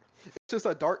dark? It's just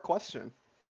a dark question.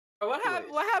 Bro, what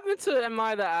happened to Am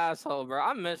I the Asshole, bro?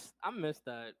 I missed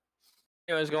that.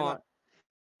 Anyways, go on.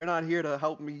 You're not here to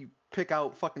help me pick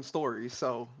out fucking stories,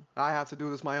 so I have to do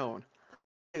this my own.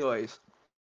 Anyways,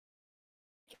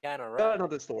 kind of got right.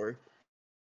 another story.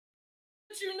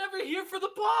 But you're never here for the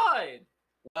pod.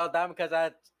 Well, damn, because I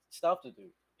had stuff to do.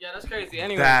 Yeah, that's crazy.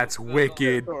 Anyway, That's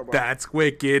wicked. Sure, bro. That's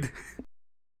wicked.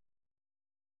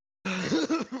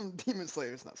 Demon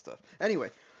Slayer's not stuff. Anyway,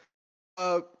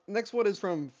 next one is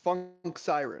from Funk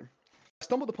Siren. I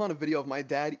stumbled upon a video of my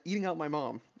dad eating out my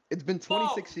mom. It's been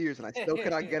 26 years and I still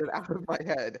cannot get it out of my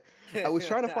head. I was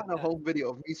trying to find a home video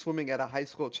of me swimming at a high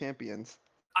school champions.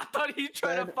 I thought he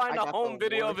tried to Said find I a got home the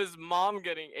video of worst- his mom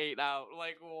getting ate out.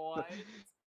 Like what?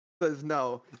 Says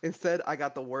no. Instead, I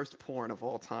got the worst porn of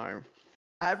all time.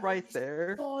 That right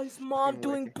there. Oh, his mom Fucking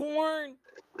doing wicked. porn.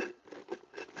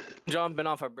 Jumping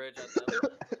off a bridge at that.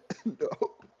 No.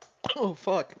 Oh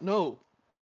fuck, no.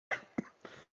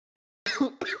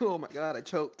 Oh my god, I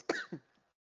choked.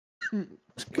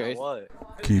 Crazy. What?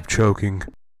 Keep choking.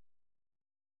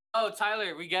 Oh,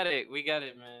 Tyler, we get it, man.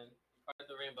 Part of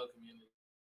the rainbow community.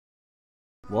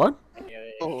 What?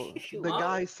 Oh, the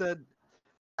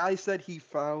guy said he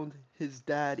found his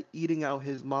dad eating out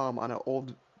his mom on an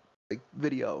old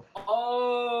video.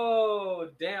 Oh,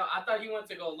 damn! I thought he went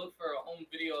to go look for a home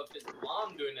video of his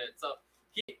mom doing it. So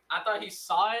I thought he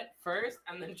saw it first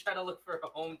and then tried to look for a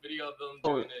home video of them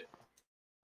doing it.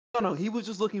 No, he was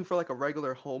just looking for like a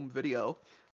regular home video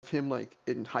of him like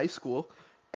in high school.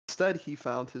 Instead, he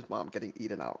found his mom getting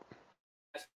eaten out.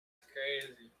 That's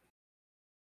crazy.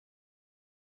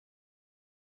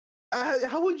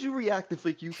 How would you react if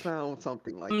like you found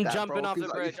something like I'm that? jumping bro? off the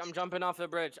 'Cause, bridge. I'm jumping off the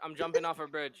bridge. I'm jumping off a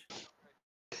bridge.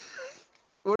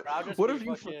 Bro, I'll just What be if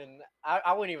you fucking...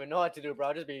 I wouldn't even know what to do, bro.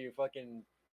 I'll just be fucking...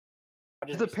 I'll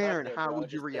just as a be stuck parent, there, how bro.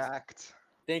 would you Just react?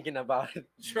 thinking about it.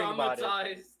 Think about it.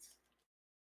 Traumatized.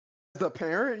 The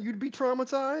parent, you'd be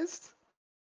traumatized.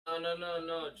 No.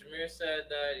 Jameer said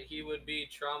that he would be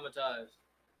traumatized.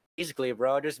 Basically,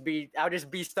 bro, I'll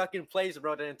just be stuck in place,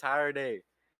 bro, the entire day,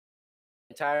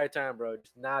 entire time, bro.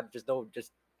 Just don't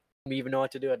even know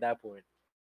what to do at that point.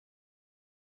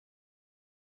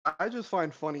 I just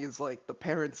find funny is like the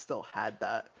parents still had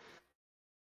that.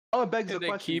 Oh, it begs the They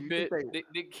question. keep you it. think they,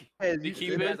 They hey, they you- keep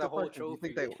it it begs as the a whole question,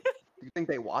 trophy. you think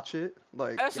they watch it?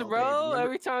 Like, Yes, yo, bro. babe, remember-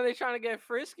 Every time they trying to get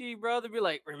frisky, bro, they be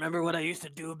like, "Remember what I used to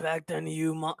do back then to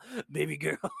you, baby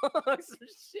girl?" Some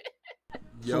shit.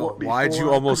 Yo, Before why'd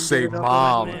you I almost couldn't say get enough of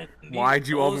mom? Man, these Why'd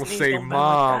you old almost knees say don't bend like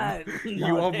mom? that You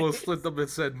nowadays. almost slipped up and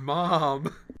said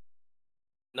mom.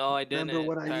 No, I didn't,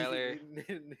 Remember when I used to-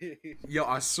 Tyler. Yo,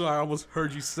 I swear I almost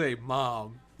heard you say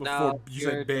mom before No, you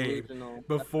you're said babe. delusional.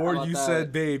 Before How about you that?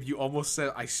 said babe, you almost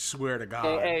said I swear to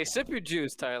God. Hey, sip your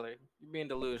juice, Tyler. You're being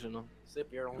delusional.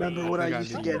 Sip your own. Remember I when I think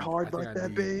used to need- get hard I think like I that,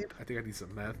 need- babe? I think I need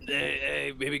some meth.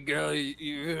 Hey, baby girl,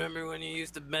 you remember when you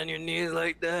used to bend your knees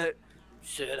like that?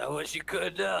 Shit, I wish you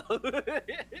could now.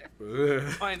 Ugh.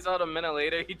 Finds out a minute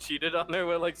later he cheated on her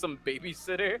with like some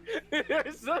babysitter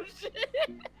or some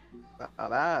shit. Now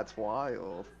that's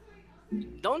wild.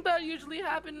 Don't that usually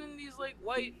happen in these like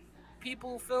white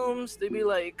people films? They be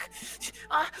like,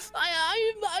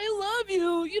 I love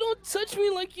you. You don't touch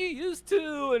me like you used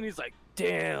to. And he's like,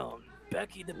 damn,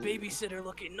 Becky the babysitter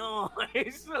looking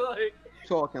nice. Like,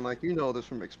 Talking like you know this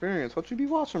from experience. What you be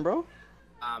watching, bro?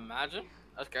 imagine.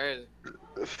 That's crazy.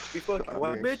 We fucking I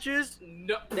what mean, bitches?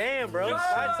 No. Damn, bro, Yo!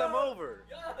 find some over.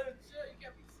 Yo, chill, you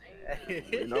can't be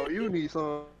saying You know you need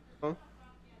some. Huh?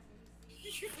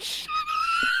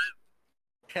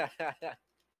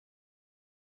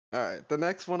 All right, the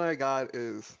next one I got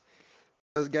is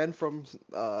again from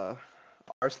r/ask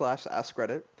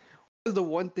Reddit. What is the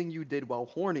one thing you did while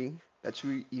horny that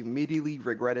you immediately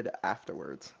regretted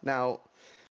afterwards? Now,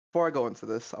 before I go into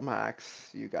this, I'm gonna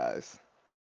ask you guys.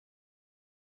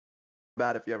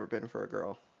 Bad if you ever been for a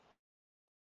girl.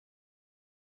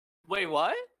 Wait,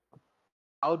 what?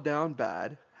 How down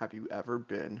bad have you ever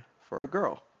been for a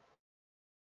girl?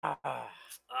 Damn.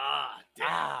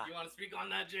 Ah. You want to speak on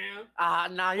that,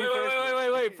 Jam? Nah, you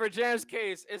first. Wait. For Jam's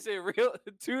case, is it real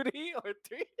 2D or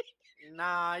 3D?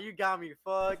 Nah, you got me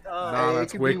fucked up. Nah, Hey, it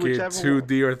that's could be wicked. whichever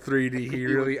 2D or 3D. It could He be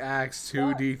really acts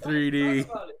 2D, 3D.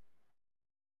 Talk about it.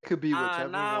 It could be whichever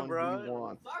nah, one bro. you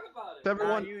want. Talk about it. Whichever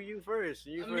Nah, one. you first.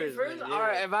 You Me first. first? Yeah. All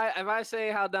right. If I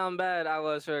say how down bad I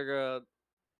was for a girl,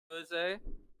 what would it say?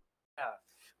 Yeah.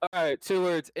 All right. 2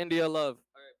 words. India love.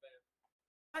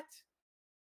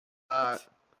 All right,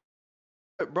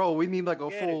 What? Bro, we need like a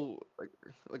Get it. full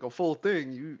like a full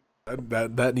thing. You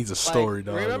That needs a story,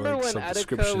 dog. Remember like when some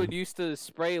Attica description. would used to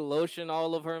spray lotion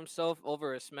all over himself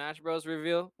over a Smash Bros.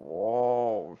 Reveal?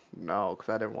 whoa no,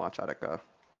 because I didn't watch Attica.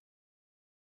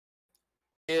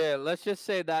 Yeah, let's just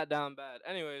say that down bad.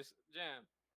 Anyways, Jam.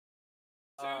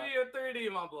 2D Uh, or 3D,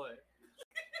 my boy?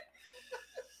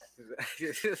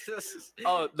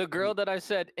 Oh, the girl that I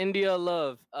said, India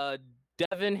Love,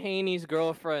 Devin Haney's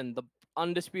girlfriend, the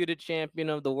undisputed champion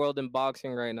of the world in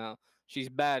boxing right now. She's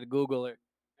bad. Google her.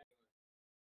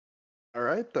 All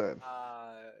right then.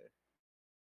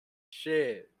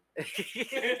 shit.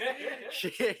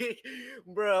 Shit,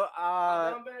 bro.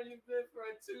 bad you been for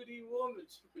a 2D woman?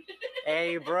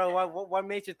 Hey, bro. What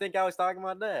made you think I was talking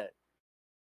about that?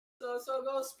 So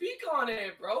go speak on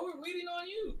it, bro. We're waiting on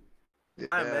you.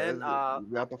 Hi, man. You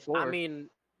got the floor. I mean,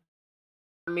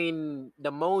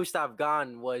 the most I've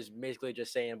gotten was basically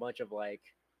just saying a bunch of like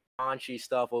raunchy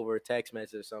stuff over text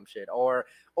message or some shit, or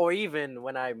even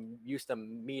when I used to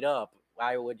meet up,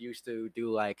 I would used to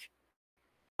do like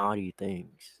naughty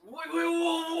things.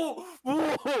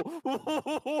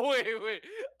 Wait.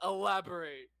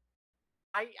 Elaborate.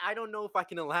 I don't know if I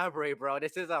can elaborate, bro.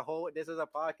 This is a podcast,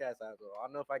 bro. I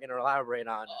don't know if I can elaborate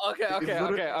on it.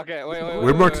 Okay. Wait.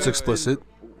 We're marked as wait. explicit.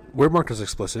 We're marked as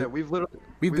explicit. yeah, we've been marked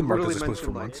literally as explicit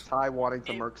for mentioned, like, months. Ty wanting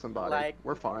to murk somebody. Like,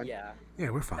 We're fine. Yeah, Yeah,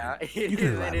 we're fine. yeah, You can it is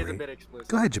a elaborate. bit explicit.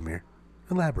 Go ahead, Jameer.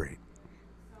 Elaborate.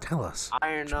 Tell us. I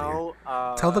don't Jameer.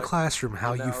 know. Tell the classroom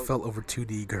how you know. felt over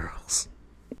 2D girls.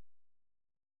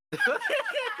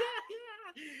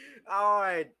 All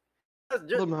right.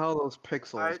 Tell them how those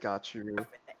pixels Alright. got you.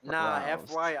 Nah, aroused.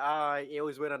 FYI, it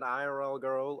was with an IRL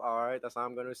girl. All right, that's all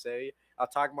I'm gonna say. I'll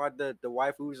talk about the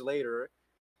waifus later.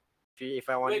 If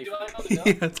I want. Wait, do I know the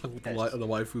Yeah, girl? talk about the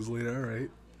waifus later, alright.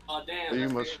 Oh damn. You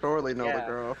that's must crazy. surely know the Yeah.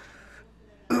 girl.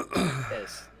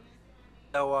 Yes.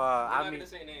 So I'm I not mean, gonna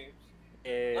say names.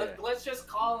 yeah. Let's just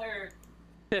call her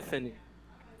Tiffany.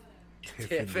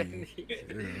 Tiffany.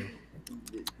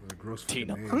 Gross fucking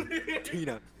Tina. name.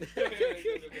 Tina.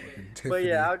 Fucking But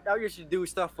yeah, Tiffany. I used to do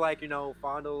stuff like,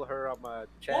 fondle her on my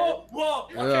chest. Whoa!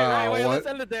 Okay, Yeah, wait, what? let's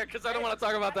end it there because I don't want to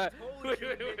talk about that.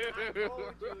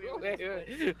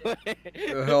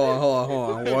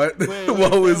 Hold on. What? Wait,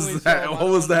 What was family that? home. What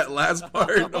was that last I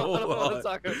part? don't Hold want to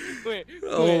on. talk. Wait,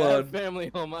 Hold on.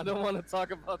 family home. I don't want to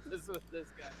talk about this with this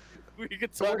guy. We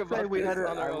could So talk let's say about we this edit.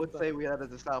 on I our own would time. say we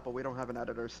edit this out, but we don't have an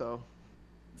editor, so.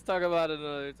 Let's talk about it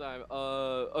another time.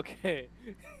 Okay.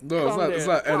 No, it's Calm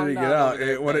not down, editing calm it down out. over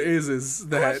there, What it buddy. is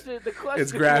that The question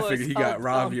it's graphic. was He how got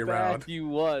Robbie down around. bad you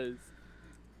was.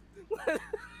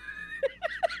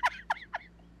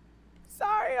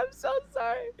 Sorry, I'm so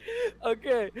sorry.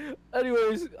 Okay.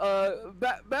 Anyways,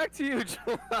 back to you,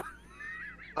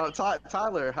 Joel.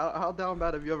 Tyler, how down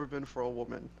bad have you ever been for a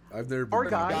woman? I've never Or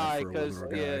been down guy, bad for a Because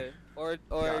woman or a guy.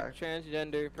 or Guy.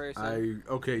 transgender person.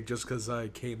 Okay, just because I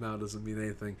came out doesn't mean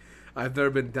anything. I've never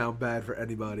been down bad for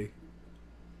anybody.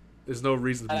 There's no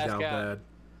reason to be That's down cap. bad.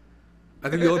 I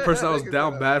think the only person I was Niggas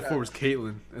down said bad that. for was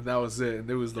Caitlyn, and that was it. And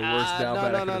it was the worst down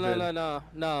bad I could have been.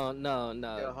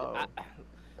 No. Yo-ho.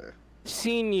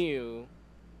 Seen you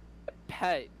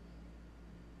pet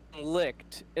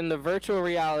licked in the virtual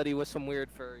reality with some weird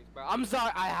furries, bro. I'm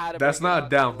sorry, I had to. That's bring it not up,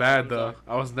 down bro. bad I'm though. sorry.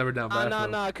 I was never down bad. for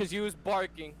him. Nah, cause you was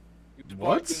barking. You was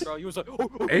What? barking, bro. You was like,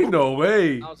 oh. Ain't no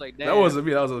way. I was like, damn. That wasn't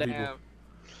me. That was other damn. people.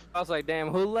 I was like, damn,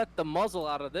 who let the muzzle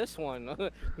out of this one?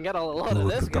 You got a lot Who of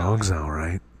let this the guy. dogs out,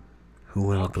 right? Who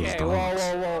let out those Okay, dogs?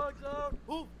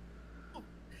 whoa.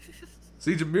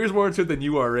 See, Jameer's more into it than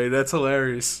you are, Ray. That's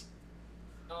hilarious.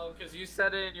 No, because you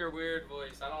said it in your weird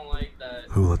voice. I don't like that.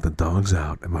 Who let the dogs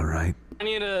out? Am I right? I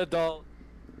need an adult.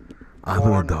 I'm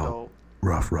Or an adult.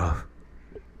 Rough.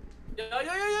 Yo.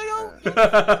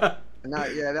 Yeah,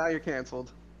 Now you're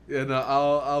canceled. no,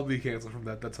 I'll be canceled from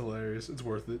that. That's hilarious. It's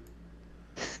worth it.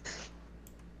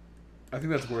 I think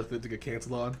that's worth it to get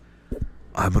canceled on.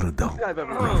 I'm an adult. I've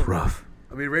ever Rough.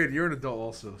 I mean, Ray, you're an adult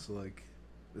also, so like,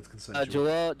 it's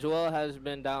consensual. Joel has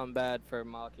been down bad for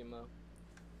Makima.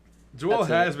 Joel That's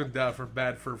has it. been down for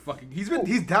bad for fucking. He's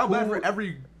down bad for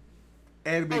every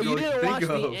anime Oh, girl you can didn't watch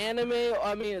think the of. anime?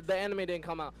 I mean, the anime didn't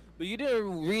come out, but you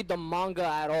didn't read the manga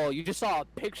at all. You just saw a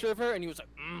picture of her, and you was like,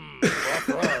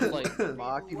 rough. Like,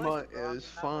 Makima is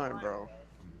fine, bro.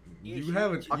 You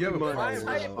haven't Makima followed is it.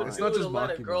 fine. It's not just let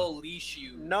a Makima. girl leash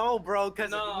you. No, bro, cause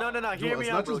No. no. Hear Joel, me it's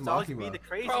out, not bro. just It's always be Makima. the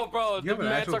crazy. bro, You have an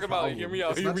man, actual talk about it. problem. Hear me out.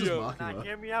 It's Hear not me just out. Makima. Nah,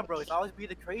 hear me out, bro. It's always be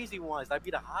the crazy ones. That'd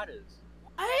be the hottest.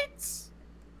 What?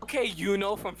 Okay, you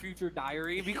know from Future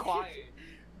Diary. Be quiet.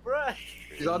 Bruh.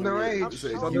 She's underage. Say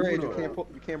She's you underage. know.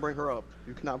 You can't bring her up.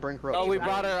 You cannot bring her up. No, we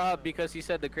brought her up because he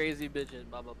said the crazy bitches,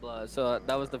 blah blah blah. So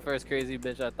that was the first crazy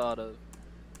bitch I thought of.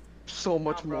 So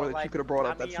much Nah, bro, more that you like, could have brought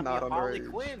up. I mean, That's not Harley underage.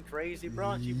 Quinn, crazy,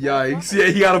 bro. She Yikes! Yeah,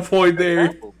 he got a point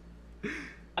there.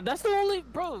 That's the only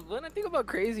bro. When I think about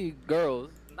crazy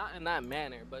girls, not in that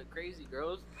manner, but crazy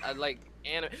girls, I like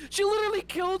Anna. She literally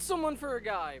killed someone for a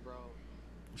guy, bro.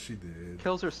 She did.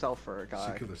 Kills herself for a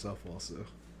guy. She killed herself also.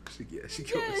 She killed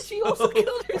Yeah, herself. she also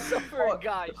killed herself for a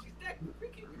guy. She's that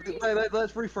freaking crazy.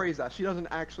 Let's rephrase that. She doesn't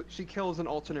actually. She kills an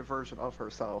alternate version of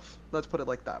herself. Let's put it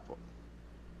like that.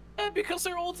 Yeah, because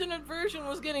her alternate version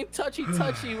was getting touchy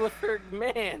with her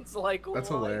man's. Like, That's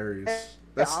what? hilarious.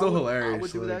 That's still hilarious. I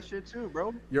would do like, that shit too,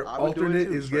 bro. Your I would do it alternate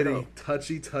too, is straight getting up.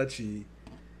 touchy.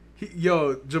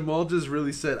 Yo, Jamal just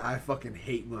really said, I fucking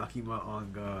hate Makima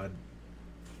on God.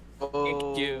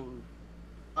 Oh, you.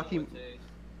 Makima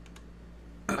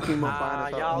Nah,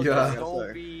 fine as y'all hell. Yeah. just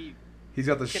don't be He's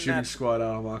got the Cannot- shooting squad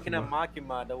out on looking at Makima.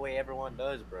 Makima the way everyone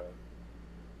does, bro.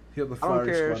 He got the I don't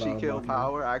firing care if squad she out on killed Makima.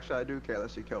 Power. Actually, I do care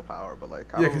that she killed Power, but like.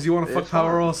 Yeah, because you want to fuck it's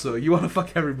Power fine. also. You want to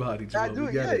fuck everybody, Yeah, I Jamal. do.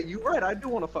 We get Yeah, it. you're right. I do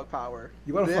want to fuck Power.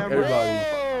 You want to fuck Damn right.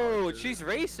 everybody. Whoa, she's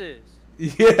racist.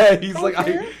 Yeah, he's Don't like,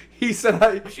 care. he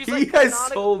said, She's he like has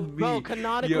canonic- told me. Bro,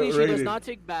 canonically, Yo, she does Raiden, not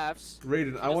take baths.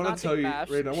 Raiden, She I does want not to tell take you,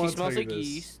 baths. Raiden, I She want to tell smells you like this.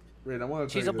 yeast. Raiden, I want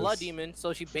to tell She's you a blood this. demon,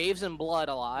 so she bathes in blood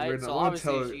a lot. Raiden, So I want to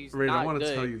obviously tell she's Raiden, not I want to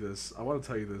good. tell you this. I want to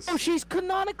tell you this. Oh, she's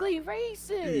canonically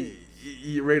racist.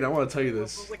 Raiden, I want to tell you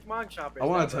this. Which manga shop is I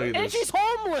want that, to tell you And this. she's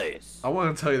homeless. I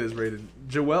want to tell you this, Raiden.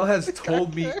 Joelle has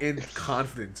told me in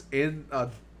confidence, in a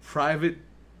private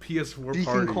PS4 She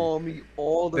party, can call me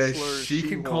all the that slurs she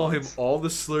can call him wants. all the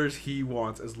slurs he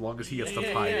wants as long as he gets the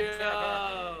pipe.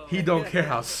 Yeah. He don't care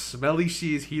how smelly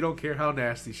she is. He don't care how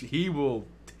nasty she. He will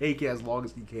take it as long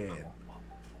as he can.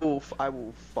 Oof, I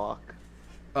will fuck.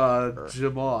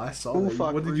 Jamal, I saw I will that.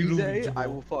 fuck What did you do, Rize, Jamal? I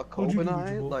will fuck What'd you do, Kobanai.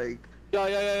 Jamal? Like,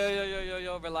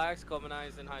 Yo, relax. Kobanai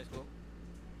is in high school.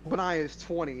 Kobanai is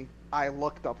 20. I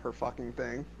looked up her fucking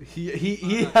thing.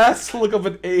 He has to look up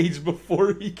an age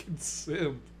before he can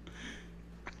sim.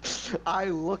 I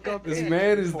look up. This images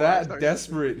man is before I that start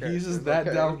desperate. seeing He's just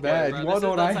characters, that down okay? bad. Bro, You this wanna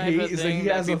know is what the I type hate? of Is that he thing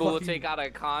has a people will fucking. take out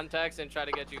of context and try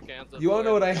to get you canceled. You wanna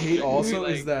know what I hate For. also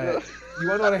Like, is that. You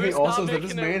wanna know what I hate stop also is that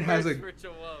this making it man has worse a. for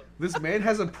Joel. This man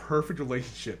has a perfect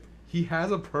relationship. He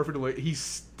has a perfect relationship. He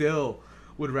still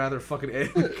would rather fucking end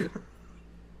the girl.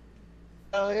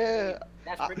 Oh yeah.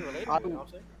 That's pretty relatable. You know what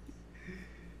I'm saying?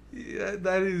 Yeah,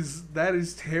 that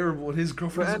is terrible. And his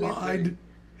girlfriend doesn't anything. mind.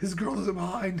 His girl doesn't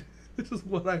mind. This is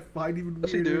what I find even weirder.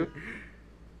 She do.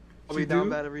 Call me She down do?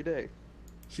 bad every day.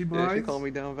 She Yeah, she minds. call me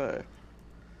down bad.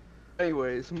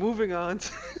 Anyways, moving on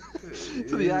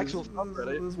to the actual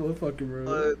subreddit. This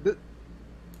motherfucker, bro.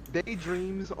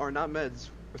 Daydreams are not meds.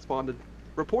 Responded.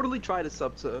 Reportedly tried to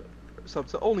sub to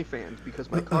OnlyFans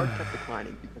because my card kept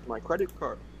declining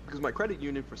because my credit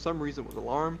union for some reason was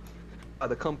alarmed by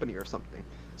the company or something.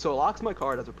 So it locks my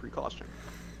card as a precaution.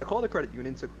 I called the credit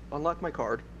union to unlock my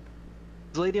card.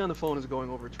 This lady on the phone is going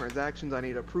over transactions I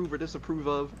need to approve or disapprove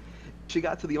of. She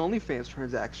got to the OnlyFans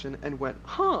transaction and went,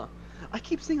 "Huh, I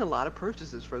keep seeing a lot of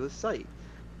purchases for this site.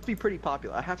 Must be pretty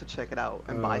popular. I have to check it out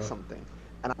and buy something."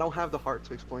 And I don't have the heart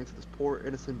to explain to this poor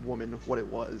innocent woman what it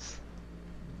was.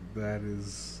 That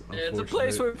is Yeah, it's a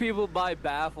place where people buy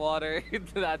bathwater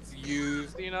that's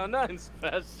used, you know, nothing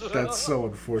special. That's so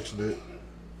unfortunate.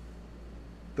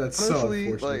 That's Honestly,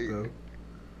 so unfortunate, like,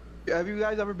 though. Have you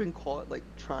guys ever been caught like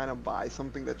trying to buy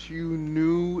something that you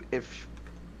knew if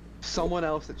someone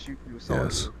else that you saw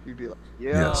Yes. you'd be like,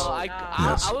 yeah. Yes.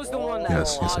 I was the one that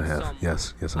Yes, caught I have. someone.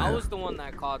 Yes, I I have. was the one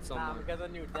that caught Nah, someone. because I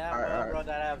knew damn Alright, well, alright. bro,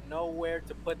 that I have nowhere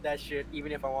to put that shit,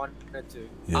 even if I wanted to.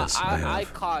 Yes, I have. I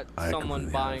caught I someone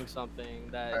completely buying have. something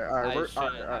that Alright, I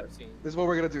shouldn't have seen. This is what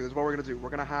we're gonna do. We're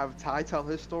gonna have Ty tell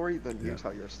his story, then you Yeah.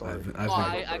 tell your story. Oh,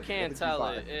 I can't tell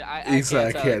it. He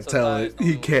said I can't tell it.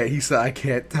 He can't. He said I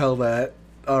can't tell that.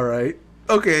 All right.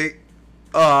 Okay.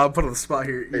 I'll put on the spot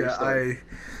here. Hey, Yeah, sorry.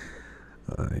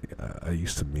 I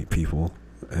used to meet people,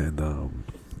 and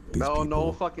these people.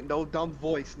 No dumb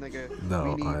voice, nigga. No,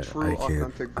 we need true,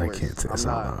 authentic I voice. can't say this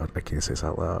out loud. I can't say this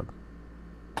out loud.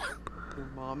 Your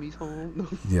mommy's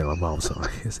home. Yeah, my mom's I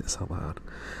can't say this out loud.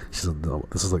 She doesn't know.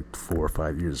 This is like 4 or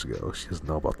 5 years ago. She doesn't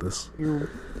know about this. Your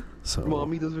So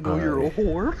mommy doesn't know you're a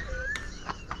whore.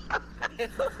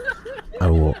 I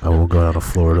will go down to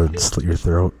Florida and slit your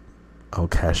throat. I'll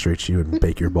castrate you and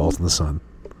bake your balls in the sun.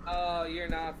 Oh, you're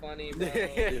not funny, bro.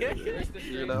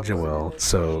 You're not Joel,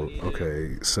 so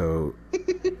okay, so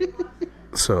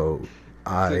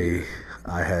I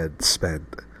had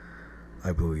spent,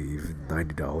 I believe,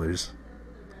 $90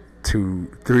 to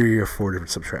 3 or 4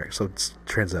 different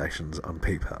transactions on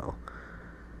PayPal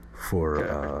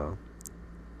for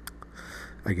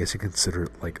I guess you consider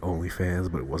it like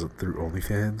OnlyFans, but it wasn't through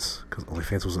OnlyFans because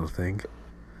OnlyFans wasn't a thing.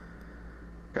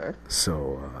 Okay.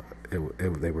 So they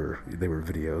were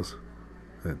videos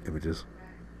and images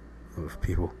of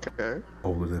people Okay.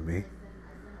 older than me.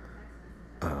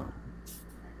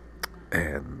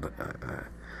 And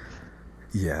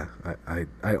yeah,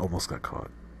 I almost got caught.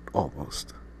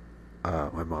 Almost.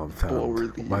 My mom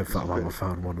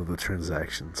found one of the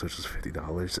transactions, which was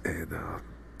 $50, and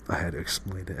I had to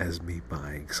explain it as me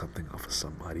buying something off of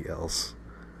somebody else.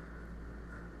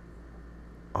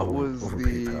 What was over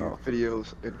the PayPal.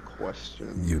 videos in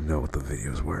question? You know what the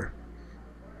videos were.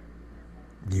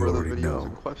 You What are the already videos in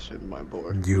know. question, my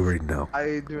boy? You already know.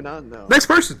 I do not know. Next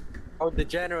person. How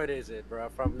degenerate is it, bro?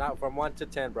 From 1 to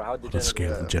 10, bro. How On a degenerate?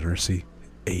 scale of degeneracy,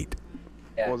 8.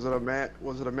 Yeah. Was it a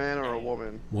man or a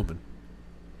woman? Woman.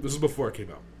 This is before it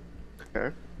came out.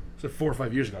 Okay. So 4 or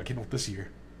 5 years ago. I came out this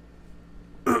year.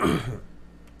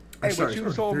 Hey, but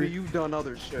you told me you've done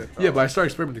other shit. Yeah, but I started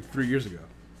experimenting 3 years ago.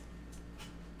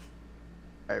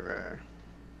 Hey, man.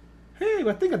 Hey,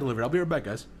 I think I delivered. I'll be right back,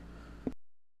 guys.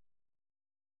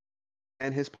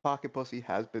 And his pocket pussy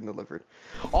has been delivered.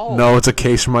 Oh, No, it's a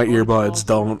case for my earbuds.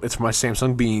 Don't. It's for my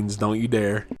Samsung Beans. Don't you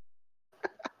dare.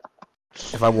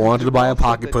 If I wanted to buy a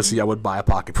pocket pussy, I would buy a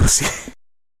pocket pussy.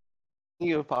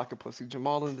 Speaking of pocket pussy,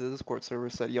 Jamal in the Discord server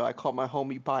said, "Yo, I caught my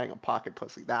homie buying a pocket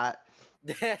pussy. That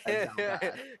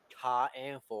Caught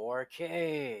in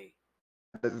 4K.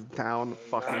 is down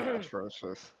fucking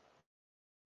atrocious."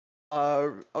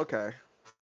 Okay.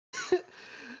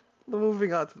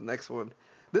 Moving on to the next one.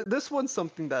 This one's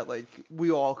something that like we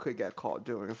all could get caught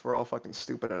doing if we're all fucking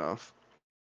stupid enough.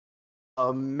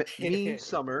 Me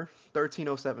Summer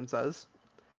 1307 says,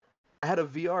 I had a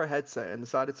VR headset and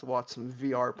decided to watch some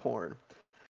VR porn.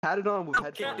 Had it on with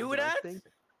headphones. Can't do and I that? think-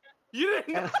 You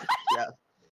didn't know? yeah.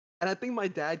 And I think my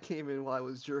dad came in while I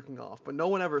was jerking off, but no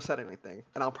one ever said anything,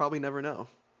 and I'll probably never know.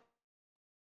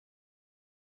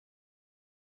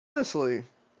 Honestly,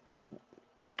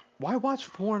 why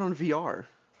watch porn on VR?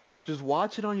 Just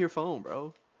watch it on your phone,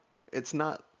 bro. It's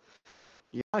not.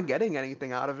 You're not getting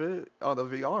anything out of it on the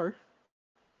VR.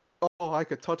 Oh, I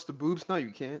could touch the boobs. No,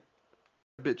 you can't.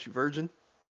 Bitch, you virgin.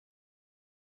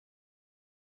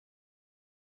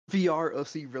 VR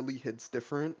OC really hits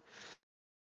different.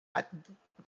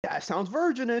 Yeah, it sounds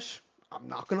virginish. I'm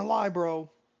not gonna lie, bro.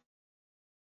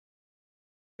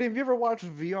 Have you ever watched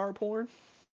VR porn?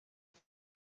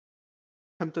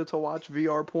 Tempted to watch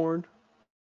VR porn?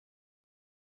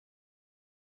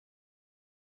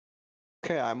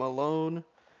 Okay, I'm alone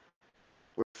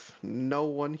with no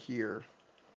one here.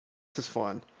 This is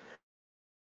fun.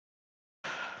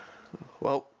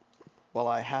 Well, while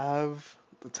I have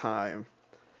the time,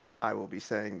 I will be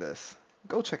saying this.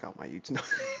 Go check out my YouTube.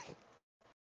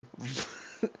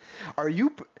 Are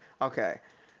you okay?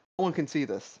 No one can see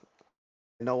this.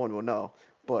 No one will know.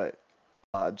 But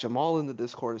Jamal in the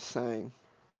Discord is saying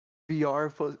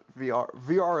VROC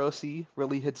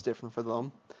really hits different for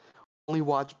them. Only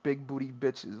watch big booty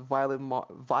bitches.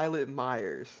 Violet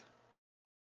Myers.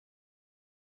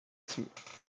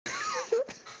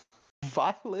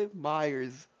 Violet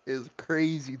Myers is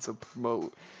crazy to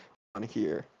promote on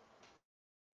here.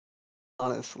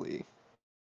 Honestly.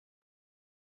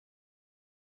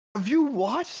 Have you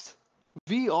watched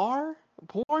VR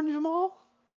porn, Jamal?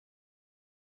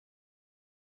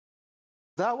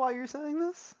 Is that why you're saying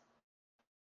this?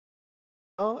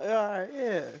 Oh, alright,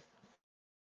 yeah.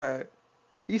 Alright.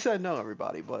 You said no,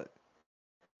 everybody, but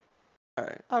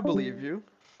alright. I believe you.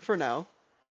 For now.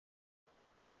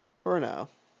 For now.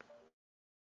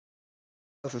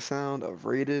 That's the sound of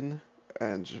Raiden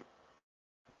and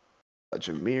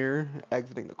Jameer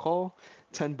exiting the call.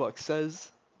 $10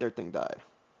 says their thing died.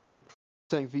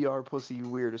 Saying VR pussy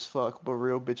weird as fuck, but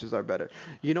real bitches are better.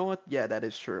 You know what? Yeah, that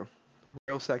is true.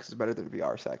 Real sex is better than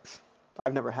VR sex.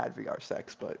 I've never had VR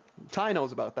sex, but Ty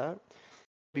knows about that.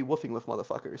 Be woofing with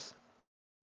motherfuckers.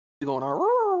 Be going, "Arr."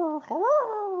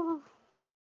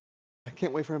 I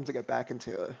can't wait for him to get back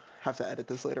into have to edit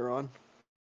this later on.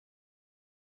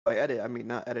 By edit, I mean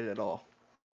not edit at all.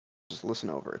 Just listen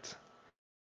over it.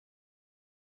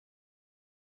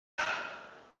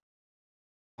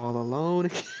 All alone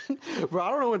again. Bro, I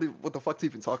don't know what the fuck to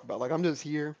even talk about. Like, I'm just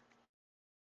here.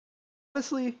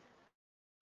 Honestly, I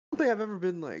don't think I've ever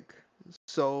been like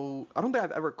I don't think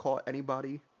I've ever caught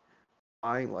anybody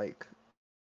buying like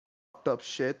fucked up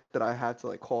shit that I had to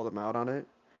like call them out on it.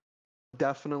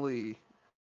 Definitely,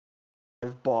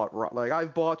 I've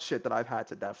bought shit that I've had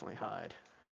to definitely hide.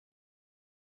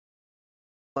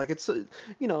 Like, it's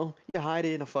you hide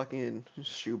it in a fucking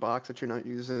shoebox that you're not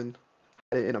using,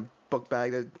 hide it in a book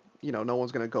bag that no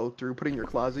one's gonna go through, put it in your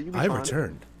closet. You be I fine.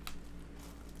 returned.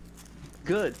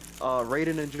 Good.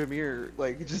 Raiden and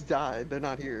Jameer just died. They're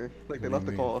not here. Like, they What left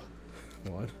do the you call.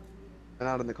 What? They're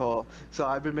not in the call. So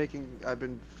I've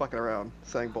been fucking around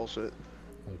saying bullshit.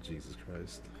 Oh, Jesus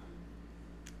Christ.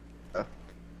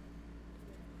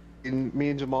 And me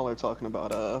and Jamal are talking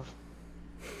about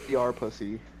VR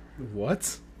pussy.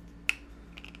 What?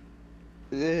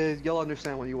 You'll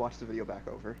understand when you watch the video back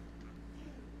over.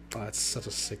 Oh, that's such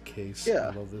a sick case. Yeah.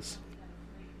 I love this.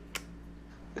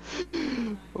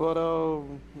 But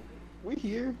we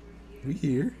here. We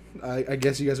here. I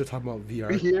guess you guys are talking about VR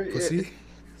We here. pussy.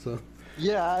 So.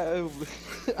 Yeah,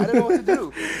 I didn't know what to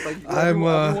do. Like,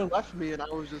 everyone left me, and I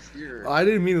was just here. I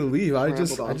didn't mean to leave. I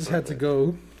just on had to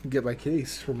go get my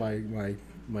case for my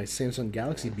Samsung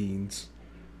Galaxy beans.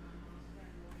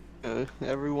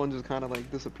 Everyone just kind of like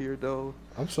disappeared though.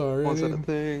 I'm sorry. One said a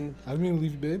thing. I didn't mean to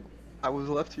leave, babe. I was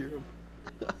left here.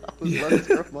 I was left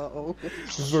here on my own.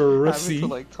 Verussi. Having to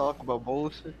like talk about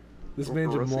bullshit. This man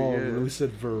Verussi, Jamal yeah. really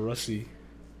said Verussi.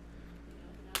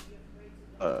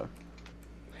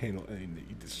 Handle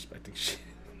you disrespecting shit.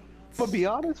 But be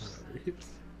honest, we don't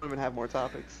even have more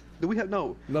topics. Do we have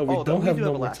no? No, we don't have no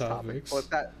a more last topics. Topic,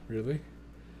 but Really?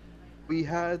 we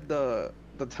had the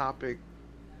topic.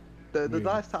 The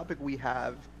last topic we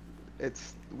have,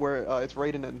 it's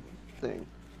Raiden and thing.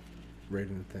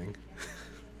 Raiden thing.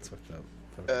 It's fucked up.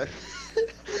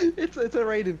 It's a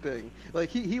Raiden thing. Like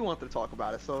he wanted to talk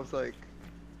about it, so it's like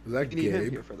Is that we need him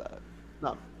Gabe? here for that.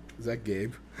 No, Is that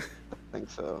Gabe? I think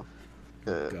so.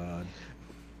 God.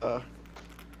 Uh,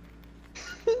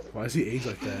 Why does he age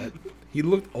like that? He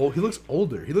looked old. He looks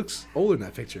older. He looks older in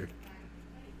that picture.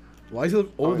 Why does he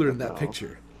look older in that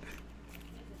picture?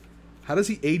 How does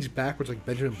he age backwards like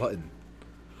Benjamin Button?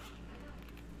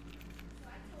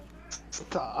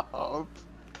 Stop.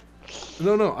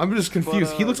 No, I'm just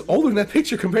confused. He looks older in that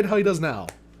picture compared to how he does now.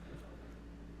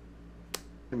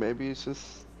 Maybe it's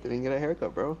just didn't get a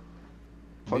haircut, bro.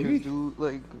 Maybe. Fuckers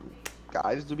do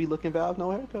guys do be looking bad with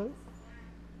no haircut.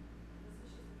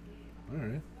 All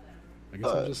right. I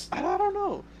guess I'm just I don't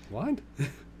know. blind.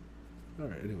 All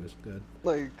right. Anyways, good.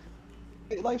 Like,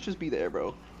 life just be there,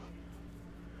 bro.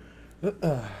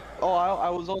 Oh, I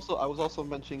was also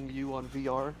mentioning you on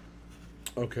VR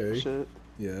Okay. shit.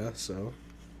 Yeah. So,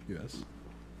 yes.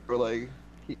 Or like,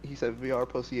 he said VR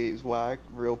pussy is whack,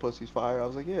 real pussy's fire. I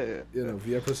was like, yeah. You know,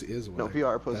 VR pussy is whack. No,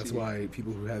 VR pussy. That's why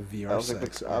people who have I VR was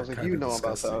sex like, I are was like, kind you of know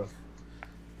disgusting. about that.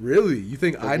 Really? You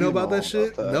think Like, I know you about that know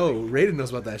shit? about that. No, Raiden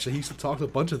knows about that shit. He used to talk to a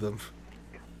bunch of them.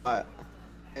 And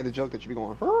the joke that you be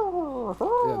going. Yeah,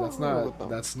 with them.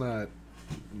 that's not.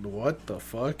 What the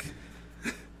fuck?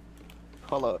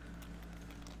 Hold up.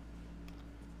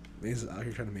 Man's out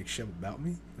here trying to make shit about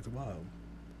me? That's wild.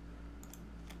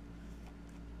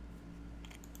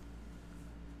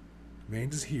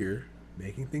 Man's is here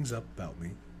making things up about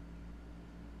me,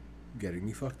 getting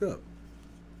me fucked up.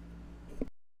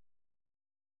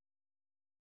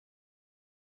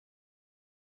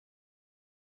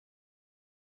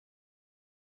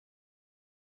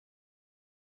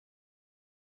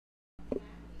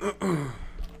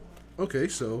 Okay,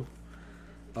 so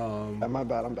My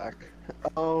bad, I'm back.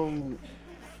 Low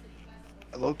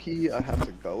key, I have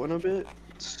to go in a bit,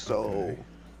 so Okay.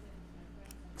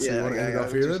 So yeah, you want to I end it off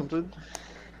gotta here do then? something.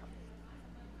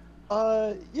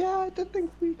 Yeah, I did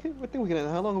think we can. I think we can.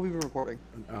 How long have we been recording?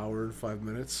 An hour and 5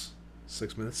 minutes,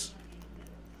 6 minutes.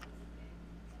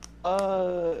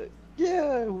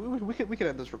 Yeah, we can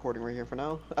end this recording right here for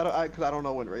now. Because I don't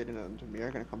know when Raiden and Jameer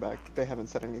are gonna come back. They haven't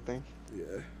said anything.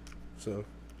 Yeah. So.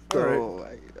 So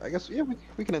Alright. I guess yeah,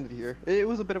 we can end it here. It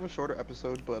was a bit of a shorter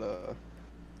episode, but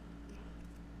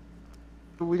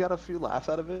we got a few laughs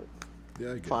out of it.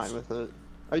 Yeah, I guess. Fine with it.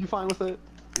 Are you fine with it?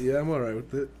 Yeah, I'm alright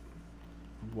with it.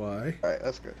 Why? All right,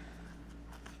 that's good.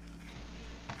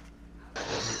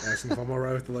 Asking if I'm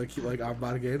alright with it, like I'm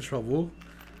about to get in trouble.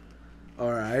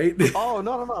 Alright. Oh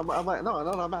no. I'm like no.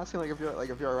 I'm asking like if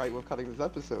you're alright with cutting this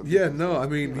episode. Yeah, because, no, I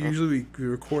mean, you know. usually we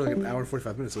record like an hour and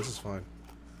 45 minutes, so this is fine.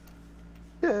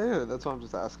 Yeah, that's what I'm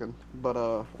just asking. But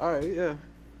all right, yeah.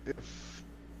 If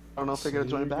I don't know if they're gonna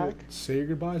join back. Say your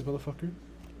goodbyes, motherfucker.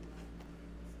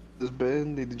 This has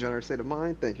been the Degenerate State of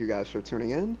Mind. Thank you guys for tuning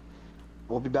in.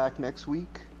 We'll be back next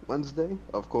week, Wednesday,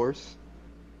 of course.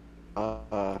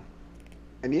 And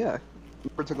yeah,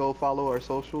 remember to go follow our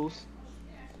socials.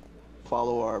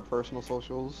 Follow our personal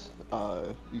socials.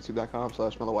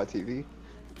 YouTube.com/MellowYTV.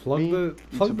 Plug the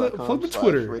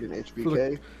Twitter.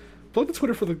 Plug the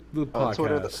Twitter for the podcast.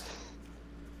 Twitter,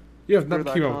 You have nothing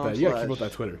to keep up with that. You have to keep up with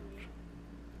that Twitter.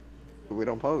 We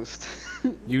don't post.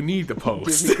 You need to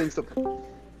post.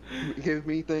 Give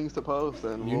me things to post,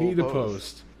 and You we'll need to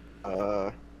post.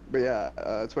 But yeah,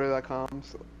 Twitter.com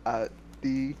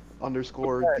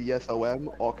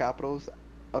 @the_DSOM, all capitals,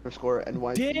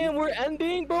 _NYC. Damn, we're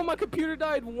ending, bro. My computer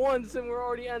died once, and we're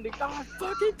already ending. God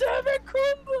fucking damn it,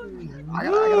 Chromebook. I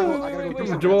gotta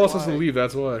go. Joel has to leave.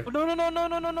 That's why.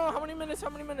 No. How many minutes,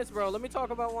 bro? Let me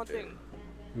talk about one thing.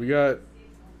 We got.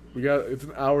 It's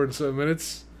an hour and 7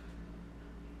 minutes.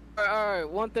 All right,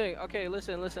 one thing. Okay,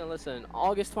 listen.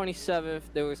 August 27th,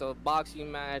 there was a boxing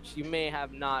match. You may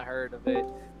have not heard of it.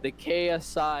 The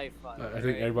KSI fight. I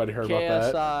think everybody heard about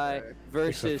that. KSI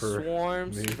versus Except for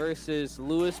Swarms me. versus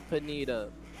Luis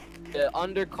Pineda. The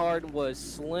undercard was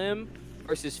Slim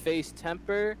versus Face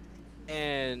Temper,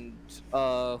 and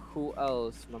who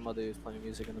else? My mother is playing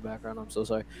music in the background. I'm so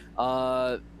sorry.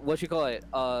 What you call it?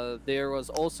 There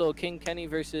was also King Kenny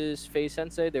versus Face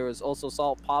Sensei. There was also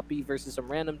Salt Poppy versus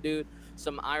some random dude,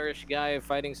 some Irish guy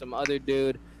fighting some other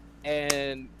dude,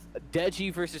 and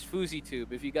Deji versus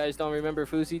FuzzyTube. If you guys don't remember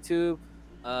FuzzyTube,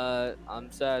 I'm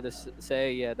sad to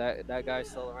say, yeah, that guy's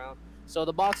still around. So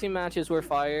the boxing matches were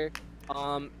fire.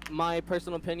 My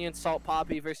personal opinion, Salt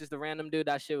Poppy versus the random dude,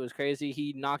 that shit was crazy.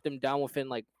 He knocked him down within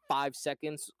like 5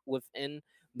 seconds within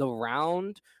the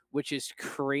round, which is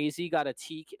crazy. Got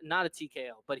not a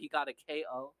TKO, but he got a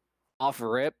KO off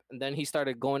rip. And then he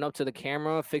started going up to the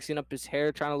camera, fixing up his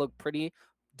hair, trying to look pretty.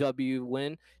 W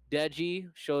win. Deji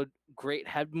showed great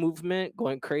head movement,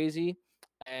 going crazy.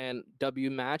 And W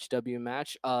match.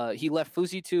 He left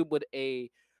FuzzyTube with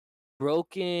a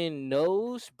broken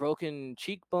nose, broken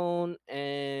cheekbone,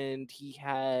 and he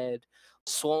had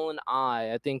swollen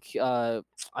eye. I think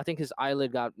his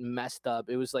eyelid got messed up.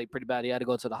 It was like pretty bad. He had to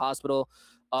go to the hospital.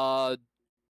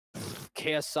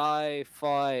 KSI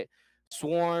fought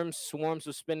Swarms. Swarms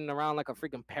was spinning around like a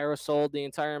freaking parasol the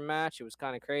entire match. It was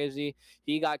kind of crazy.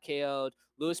 He got KO'd.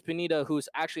 Luis Pineda, who's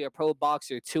actually a pro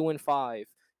boxer, 2-5,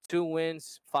 2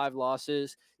 wins, 5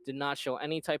 losses. Did not show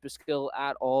any type of skill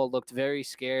at all. Looked very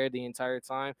scared the entire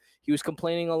time. He was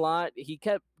complaining a lot. He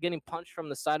kept getting punched from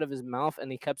the side of his mouth,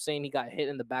 and he kept saying he got hit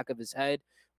in the back of his head.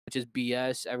 which is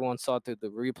BS. Everyone saw through the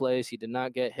replays. He did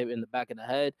not get hit in the back of the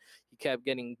head. He kept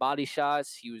getting body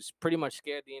shots. He was pretty much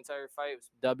scared the entire fight. It was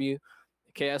W.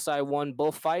 KSI won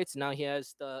both fights. Now he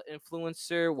has the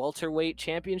influencer welterweight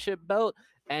championship belt,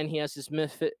 and he has his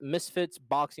Misfits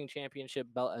boxing championship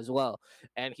belt as well.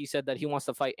 And he said that he wants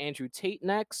to fight Andrew Tate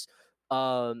next.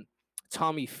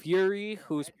 Tommy Fury,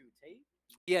 who's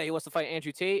yeah, he wants to fight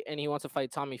Andrew Tate, and he wants to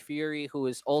fight Tommy Fury, who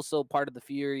is also part of the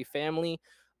Fury family,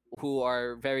 who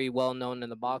are very well known in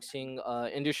the boxing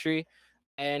industry.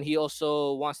 And he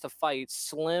also wants to fight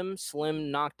Slim.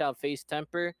 Slim knocked out Face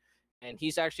Temper, and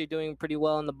he's actually doing pretty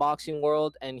well in the boxing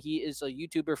world. And he is a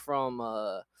YouTuber from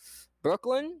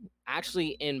Brooklyn, actually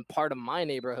in part of my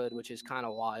neighborhood, which is kind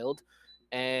of wild.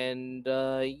 And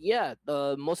yeah,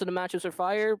 most of the matchups are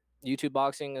fire. YouTube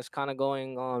boxing is kind of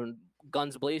going on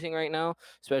guns blazing right now,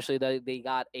 especially that they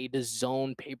got a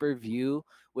DAZN pay-per-view,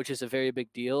 which is a very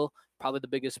big deal. Probably the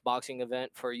biggest boxing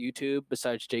event for YouTube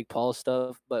besides Jake Paul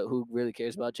stuff, but who really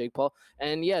cares about Jake Paul?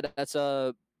 And yeah, that's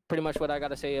pretty much what I got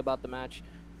to say about the match.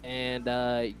 And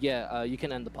yeah, you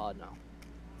can end the pod now.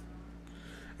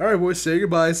 All right, boys, say your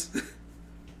goodbyes.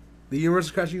 The universe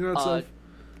is crashing on itself.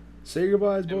 Say your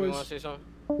goodbyes, boys. Want to say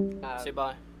something? Say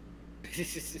bye. Say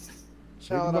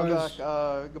goodbyes.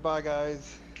 Goodbye,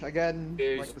 guys. Again,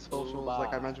 Peace. like the socials, Goodbye.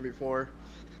 like I mentioned before,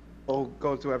 we'll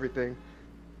go to everything.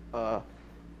 I'll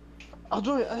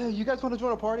join. You guys want to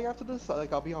join a party after this?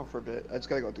 Like, I'll be on for a bit. I just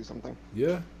gotta go do something.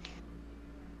 Yeah.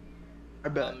 I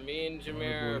bet. Me and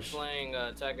Jameer are playing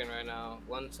Tekken right now.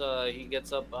 Once he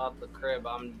gets up out the crib,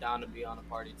 I'm down to be on a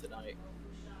party tonight.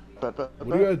 Bet. What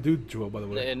do you gotta do, Joel, by the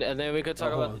way? And then we could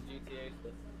talk hold about on. the GTA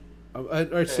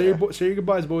stuff. All right, say your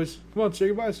goodbyes, boys. Come on, say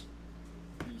your goodbyes.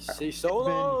 Say so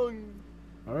long.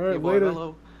 All right, Your boy later.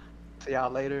 Mello. See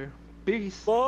y'all later. Peace.